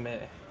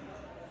Vime.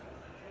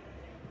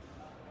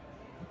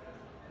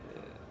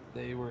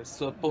 They were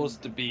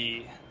supposed to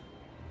be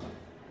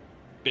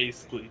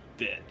basically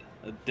dead.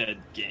 A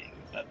dead gang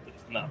that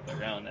is not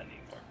around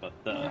anymore. But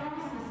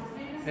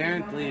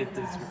apparently it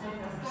is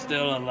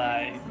still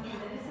alive.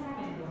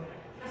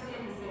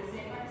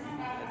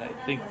 And I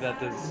think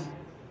that is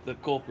the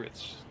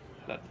culprits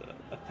that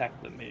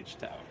attacked the Mage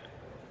Tower.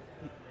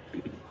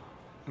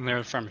 And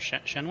they're from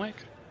Shenwick?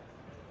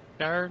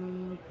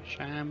 Shamwick?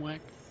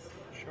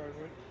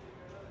 Shardwick.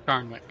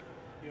 Garnwick.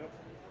 Yep.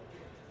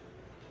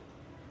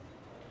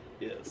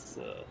 Yes,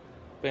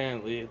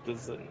 apparently it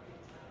is an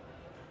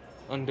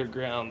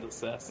underground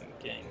assassin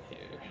gang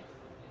here.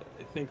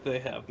 I think they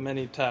have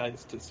many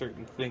ties to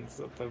certain things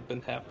that have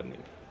been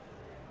happening.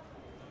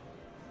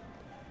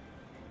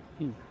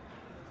 Do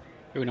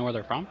we know where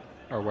they're from?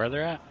 Or where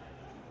they're at?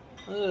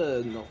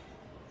 No.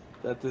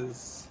 That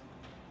is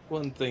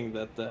one thing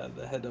that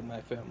the head of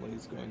my family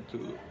is going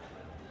to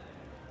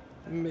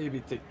maybe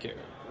take care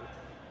of.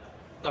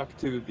 Talk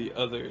to the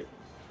other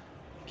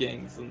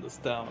gangs in this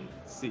town and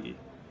see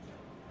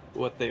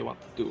what they want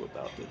to do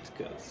about it,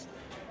 because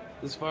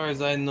as far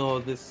as I know,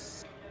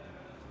 this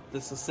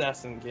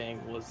assassin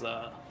gang was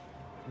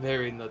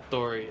very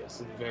notorious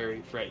and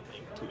very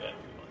frightening to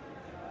everyone.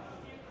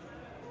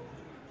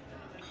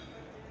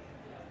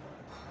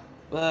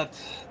 But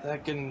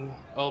that can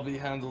all be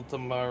handled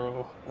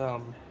tomorrow.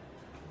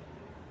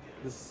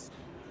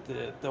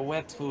 The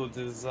wet food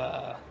is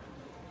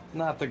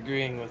not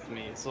agreeing with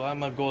me, so I'm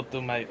gonna go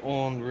to my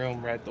own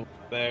room right over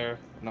there,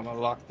 and I'm gonna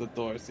lock the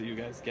door so you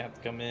guys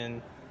can't come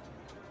in.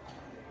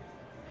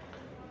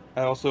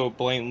 I also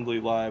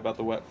blatantly lie about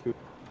the wet food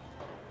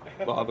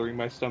bothering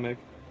my stomach.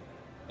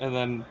 And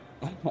then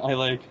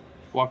I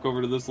walk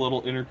over to this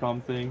little intercom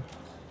thing.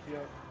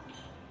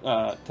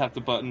 Yep. Tap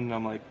the button, and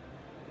I'm like,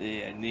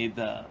 Yeah, I need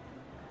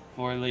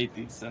 4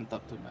 ladies sent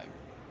up to my room.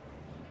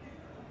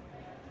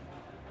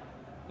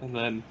 and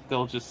then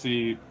they'll just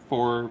see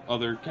 4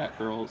 other cat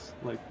girls,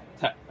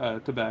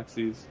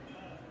 tabaxis,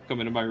 come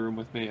into my room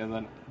with me, and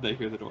then they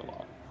hear the door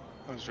lock.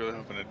 I was really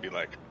hoping it'd be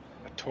like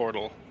a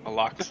turtle, a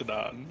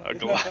loxodon, a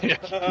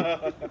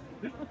Goliath.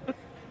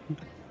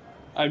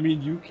 I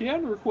mean, you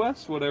can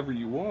request whatever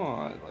you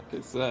want, like I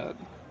said.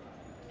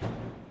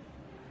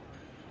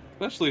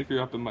 Especially if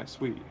you're up in my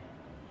suite.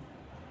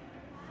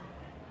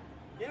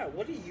 Yeah,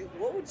 what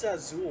would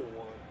Zazul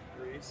want,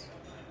 Reese?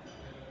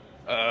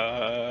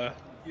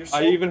 You're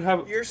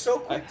so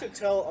quick to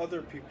tell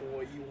other people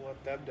what you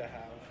want them to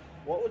have.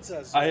 What would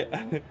Zazul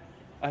want?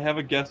 I have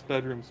a guest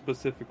bedroom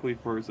specifically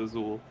for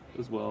Zazul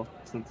as well,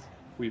 since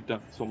we've done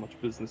so much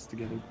business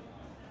together.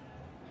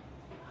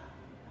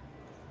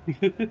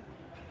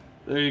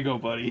 There you go,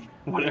 buddy.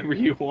 Whatever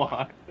you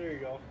want. There you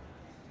go.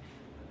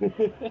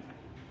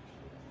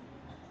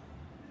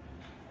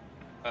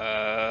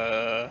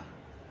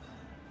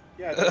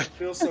 Yeah, it doesn't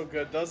feel so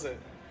good, does it?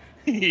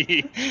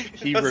 he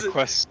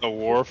requests a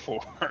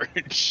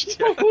Warforged.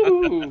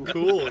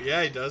 Cool,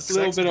 yeah, he does. A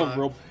little bit of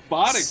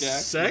robotic action.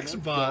 Sex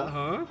bot,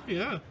 huh?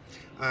 Yeah.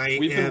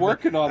 We've been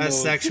working on a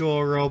those.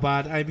 sexual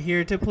robot. I'm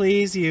here to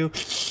please you.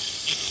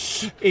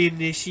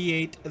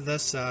 Initiate the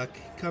suck.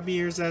 Come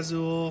here,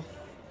 Zazul.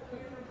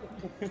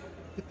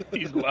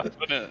 He's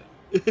laughing at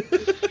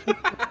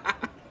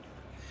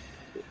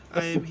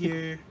I am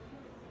here.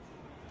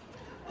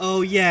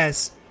 Oh,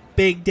 yes.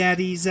 Big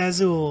Daddy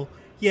Zazul.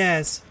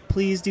 Yes.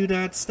 Please do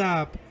not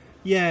stop.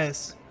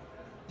 Yes.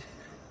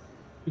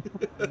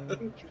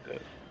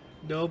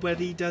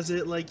 Nobody does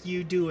it like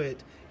you do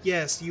it.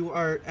 Yes, you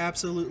are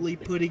absolutely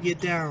putting it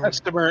down.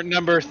 Customer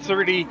number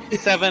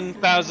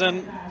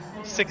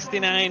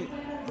 37,069.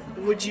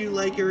 Would you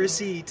like a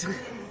receipt?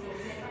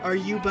 Are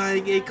you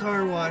buying a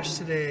car wash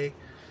today?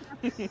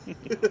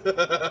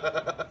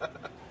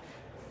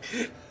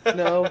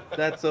 No,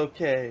 that's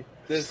okay.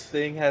 This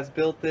thing has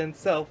built-in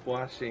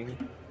self-washing.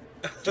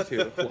 Just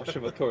hear the flush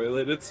of a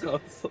toilet, it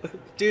sounds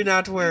like. Do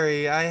not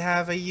worry, I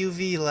have a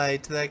UV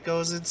light that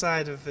goes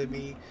inside of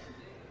me.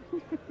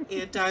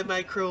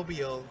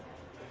 Antimicrobial.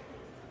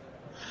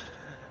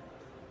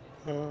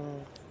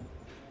 Alright.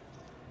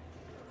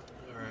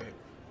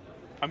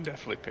 I'm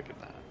definitely picking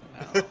that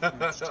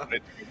now.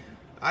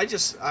 I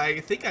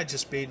think I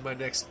just made my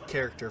next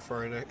character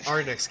for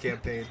our next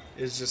campaign.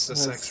 Is just a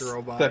sex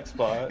robot. Sex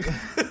bot.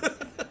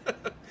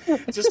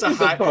 Just a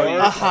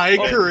high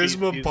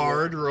charisma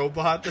bard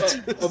robot. That's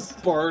a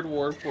bard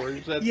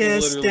warforged. That's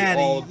yes, literally daddy.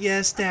 all.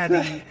 Yes,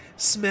 daddy.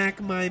 Smack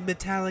my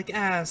metallic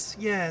ass.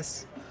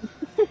 Yes.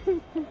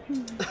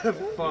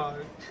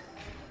 Fine.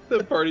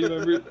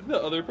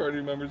 The other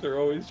party members are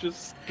always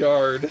just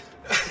scarred.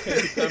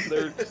 Anytime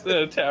they're just in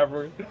a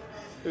tavern.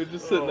 They're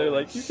just sitting there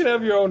like, you can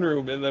have your own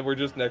room, and then we're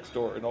just next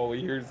door, and all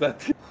we hear is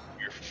that.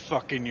 You're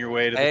fucking your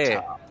way to the Hey,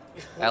 top.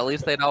 at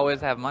least they'd always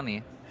have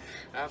money.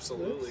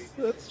 Absolutely.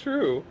 That's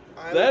true.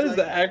 I That would is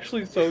like-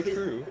 actually so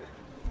true.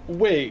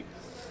 Wait,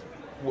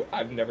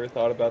 I've never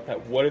thought about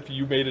that. What if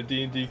you made a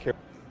D&D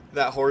character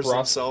That horse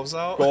Ross- themselves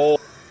out. goal?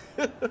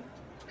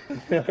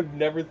 I've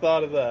never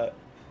thought of that.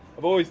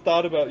 I've always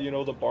thought about,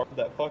 the bar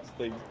that fucks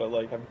things, but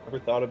like I've never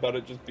thought about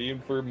it just being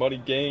for money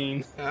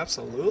gain.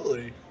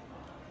 Absolutely.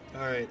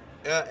 All right.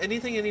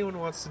 Anything anyone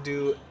wants to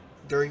do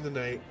during the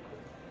night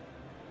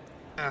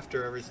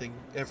after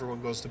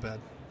everyone goes to bed,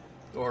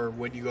 or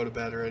when you go to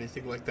bed, or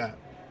anything like that?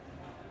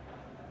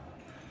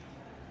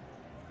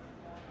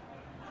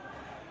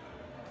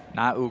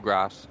 Not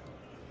Ugras.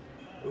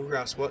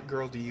 Ugras, what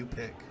girl do you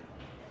pick?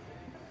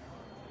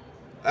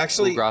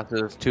 Actually, Ugras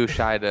is too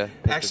shy to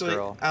pick a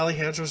girl.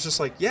 Alejandro's just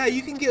like, yeah,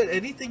 you can get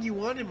anything you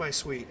want in my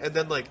suite. And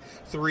then, like,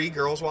 3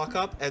 girls walk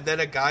up, and then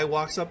a guy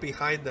walks up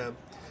behind them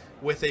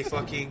with a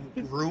fucking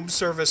room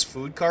service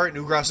food cart,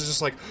 and Ugras is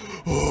just like,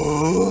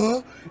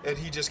 oh, and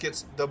he just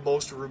gets the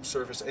most room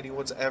service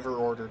anyone's ever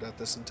ordered at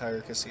this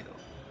entire casino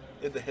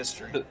in the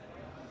history.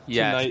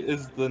 Yes. Tonight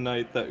is the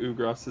night that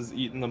Ugras has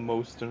eaten the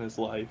most in his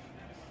life.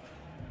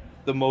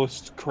 The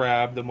most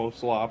crab, the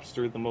most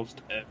lobster, the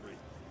most everything.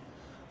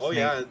 Oh,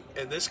 yeah,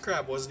 and this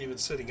crab wasn't even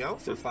sitting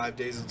out for 5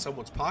 days in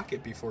someone's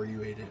pocket before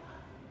you ate it.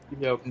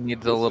 Yep.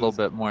 Needs a little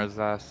bit more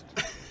zest.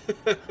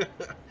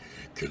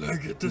 Can I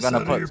get I'm this gonna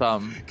out of put your...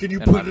 some. Can you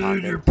in put my it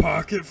in your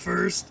pocket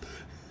first,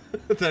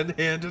 then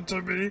hand it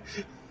to me?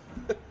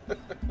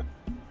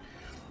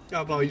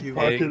 How about you?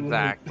 Pocket-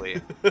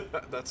 Exactly.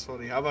 That's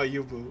funny. How about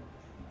you, Boo?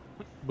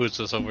 Boots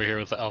is over here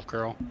with the elf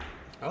girl.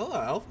 Oh,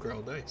 elf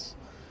girl, nice.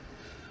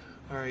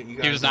 All right, you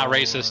guys. He was not all,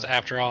 racist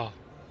after all.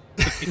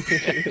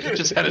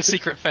 Just had a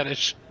secret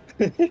fetish.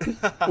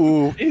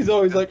 Ooh. He's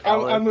always like,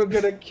 I'm Valid.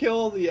 gonna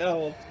kill the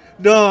elf.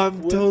 No,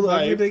 I'm With totally.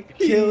 my I'm gonna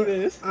kill.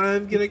 penis.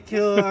 I'm gonna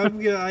kill.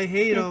 I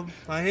hate him.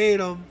 I hate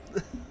him.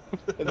 And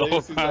The then whole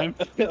you see time?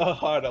 a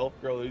hot elf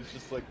girl who's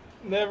just like,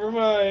 never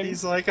mind.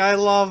 He's like, I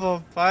love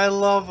him. I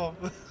love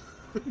him.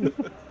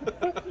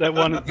 That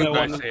one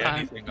Don't say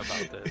time anything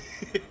about this.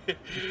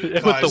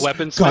 with the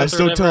weapons. Guys,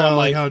 don't tell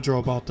Alejandro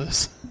about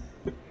this.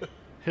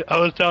 I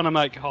was telling him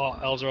like, oh,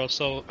 elves are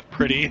so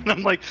pretty, and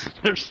I'm like,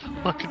 they're so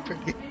fucking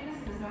pretty.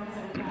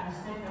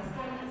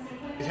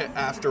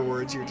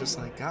 Afterwards, you're just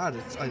like, God,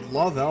 I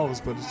love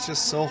elves, but it's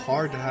just so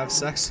hard to have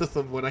sex with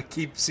them when I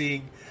keep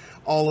seeing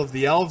all of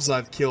the elves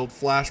I've killed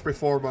flash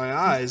before my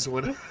eyes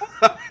when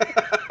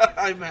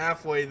I'm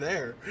halfway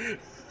there.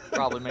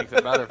 Probably makes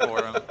it better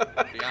for him,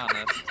 to be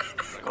honest.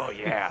 Like, oh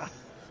yeah.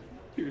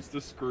 Here's the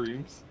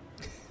screams.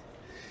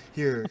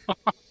 Here.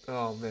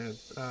 Oh, man.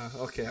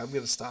 Okay, I'm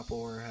going to stop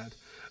while we're ahead.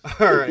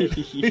 All right.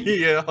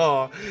 Yeah,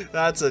 oh,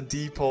 that's a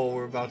deep hole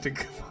we're about to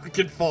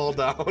fucking fall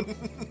down.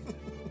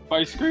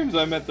 By screams,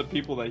 I meant the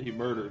people that he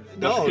murdered.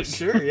 No,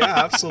 sure.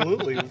 Yeah,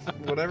 absolutely.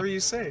 Whatever you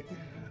say.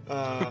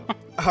 All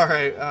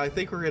right. I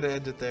think we're going to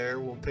end it there.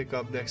 We'll pick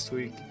up next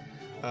week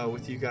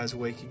with you guys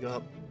waking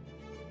up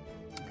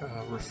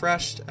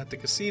refreshed at the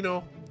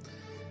casino.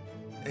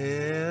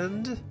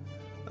 And,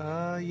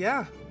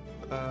 yeah.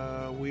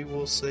 We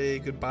will say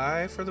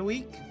goodbye for the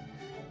week.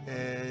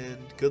 And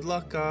good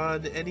luck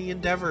on any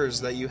endeavors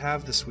that you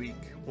have this week.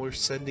 We're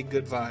sending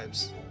good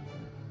vibes.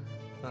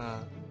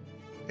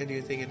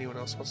 Anything anyone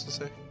else wants to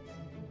say?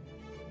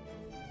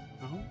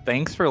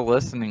 Thanks for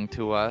listening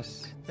to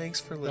us. Thanks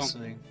for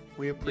listening.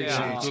 We appreciate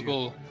Don't you.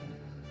 Google.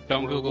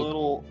 Don't We're Google. a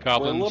little,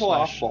 Goblin we're a little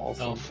slash off-ball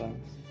elf.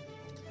 sometimes.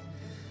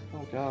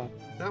 Oh, God.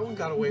 That one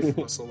got away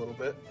from us a little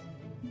bit.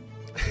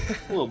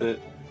 A little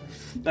bit.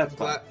 That's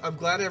fine. I'm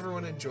glad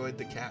everyone enjoyed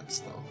the cats,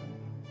 though.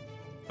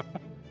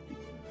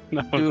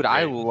 No, Dude,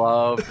 I great.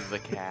 love the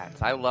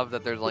cats. I love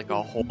that there's like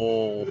a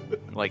whole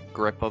like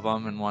grip of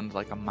them, and one's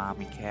like a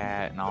mommy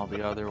cat, and all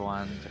the other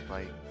ones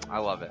like I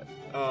love it.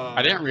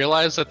 I didn't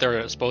realize that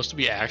they're supposed to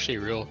be actually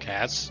real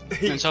cats.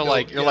 And so, No,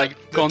 like, you're yeah,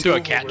 like the going two through a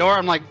of them cat were- door.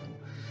 I'm like,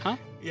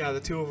 Yeah, the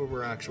 2 of them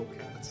were actual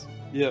cats.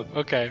 Yeah.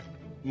 okay.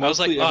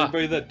 Mostly like,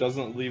 everybody that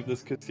doesn't leave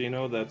this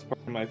casino that's part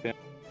of my family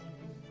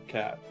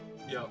cat.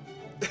 Yep.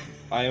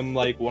 I am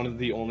like one of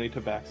the only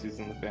tabaxis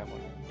in the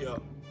family.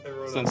 Yep.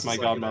 Everyone Since else my is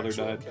like an godmother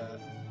actual died. cat.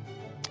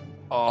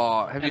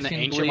 Oh, have you And the seen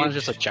ancient one is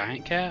Bleach? just a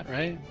giant cat,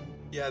 right?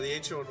 Yeah, the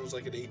ancient one was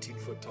like an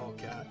 18-foot tall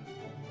cat.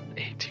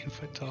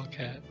 18-foot tall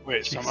cat.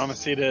 Wait, so Jesus.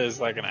 Mamacita is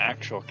like an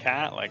actual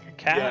cat? Like a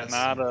cat, Yes.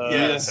 not a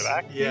Yes.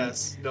 tabaxi?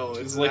 Yes. No,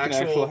 She's it's like an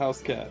an actual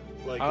house cat.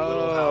 like a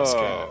little house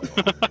Oh.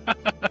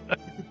 cat.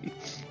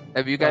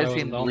 Have you Thought I guys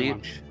was seen the only one.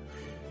 Bleach?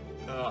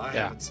 I Yeah.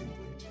 haven't seen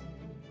Bleach.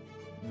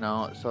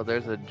 No. So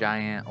there's a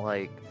giant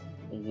like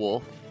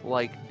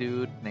wolf-like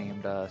dude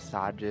named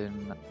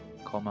Sajin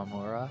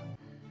Komamura.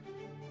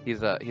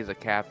 He's a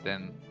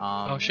captain.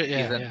 Oh shit!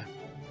 Yeah, he's yeah.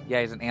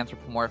 Yeah, he's an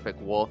anthropomorphic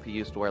wolf. He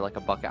used to wear like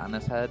a bucket on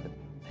his head.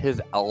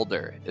 His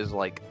elder is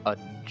like a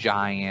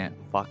giant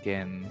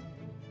fucking,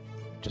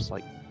 just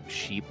like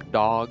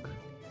sheepdog.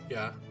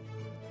 Yeah.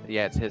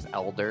 Yeah, it's his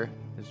elder.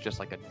 It's just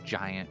like a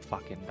giant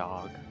fucking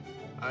dog.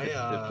 I It's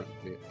pretty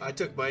cute. I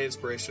took my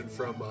inspiration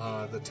from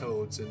the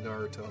toads in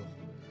Naruto.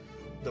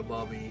 the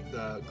mommy,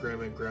 the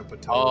grandma and grandpa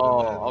toad,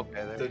 Oh, and okay,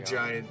 there then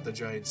you go. the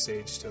giant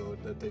sage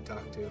toad that they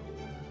talk to.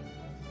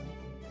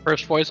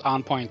 First voice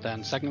on point,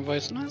 then second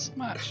voice not so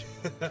much.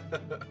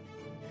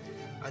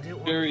 I didn't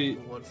want Jerry,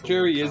 one for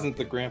Jerry one isn't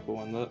the copy. grandpa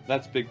one.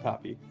 That's Big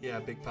Poppy. Yeah,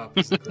 Big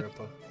Papa's the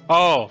grandpa.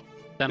 Oh,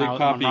 then Big I'm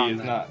Poppy wrong is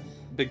then. not.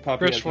 Big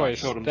Poppy First has not voice,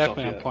 showed himself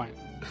definitely yet. on point.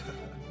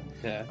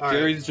 Yeah, All right.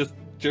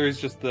 Jerry's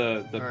just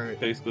the All right.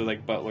 basically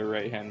like butler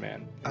right hand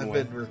man. in a I've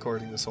way. been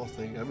recording this whole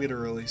thing. I'm gonna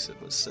release it,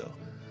 but still.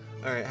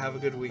 All right, have a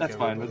good week. That's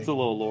fine. everybody. It's a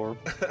little lore.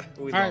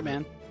 We All right, love it.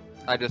 man.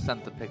 I just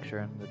sent the picture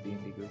in the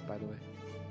D&D group, by the way.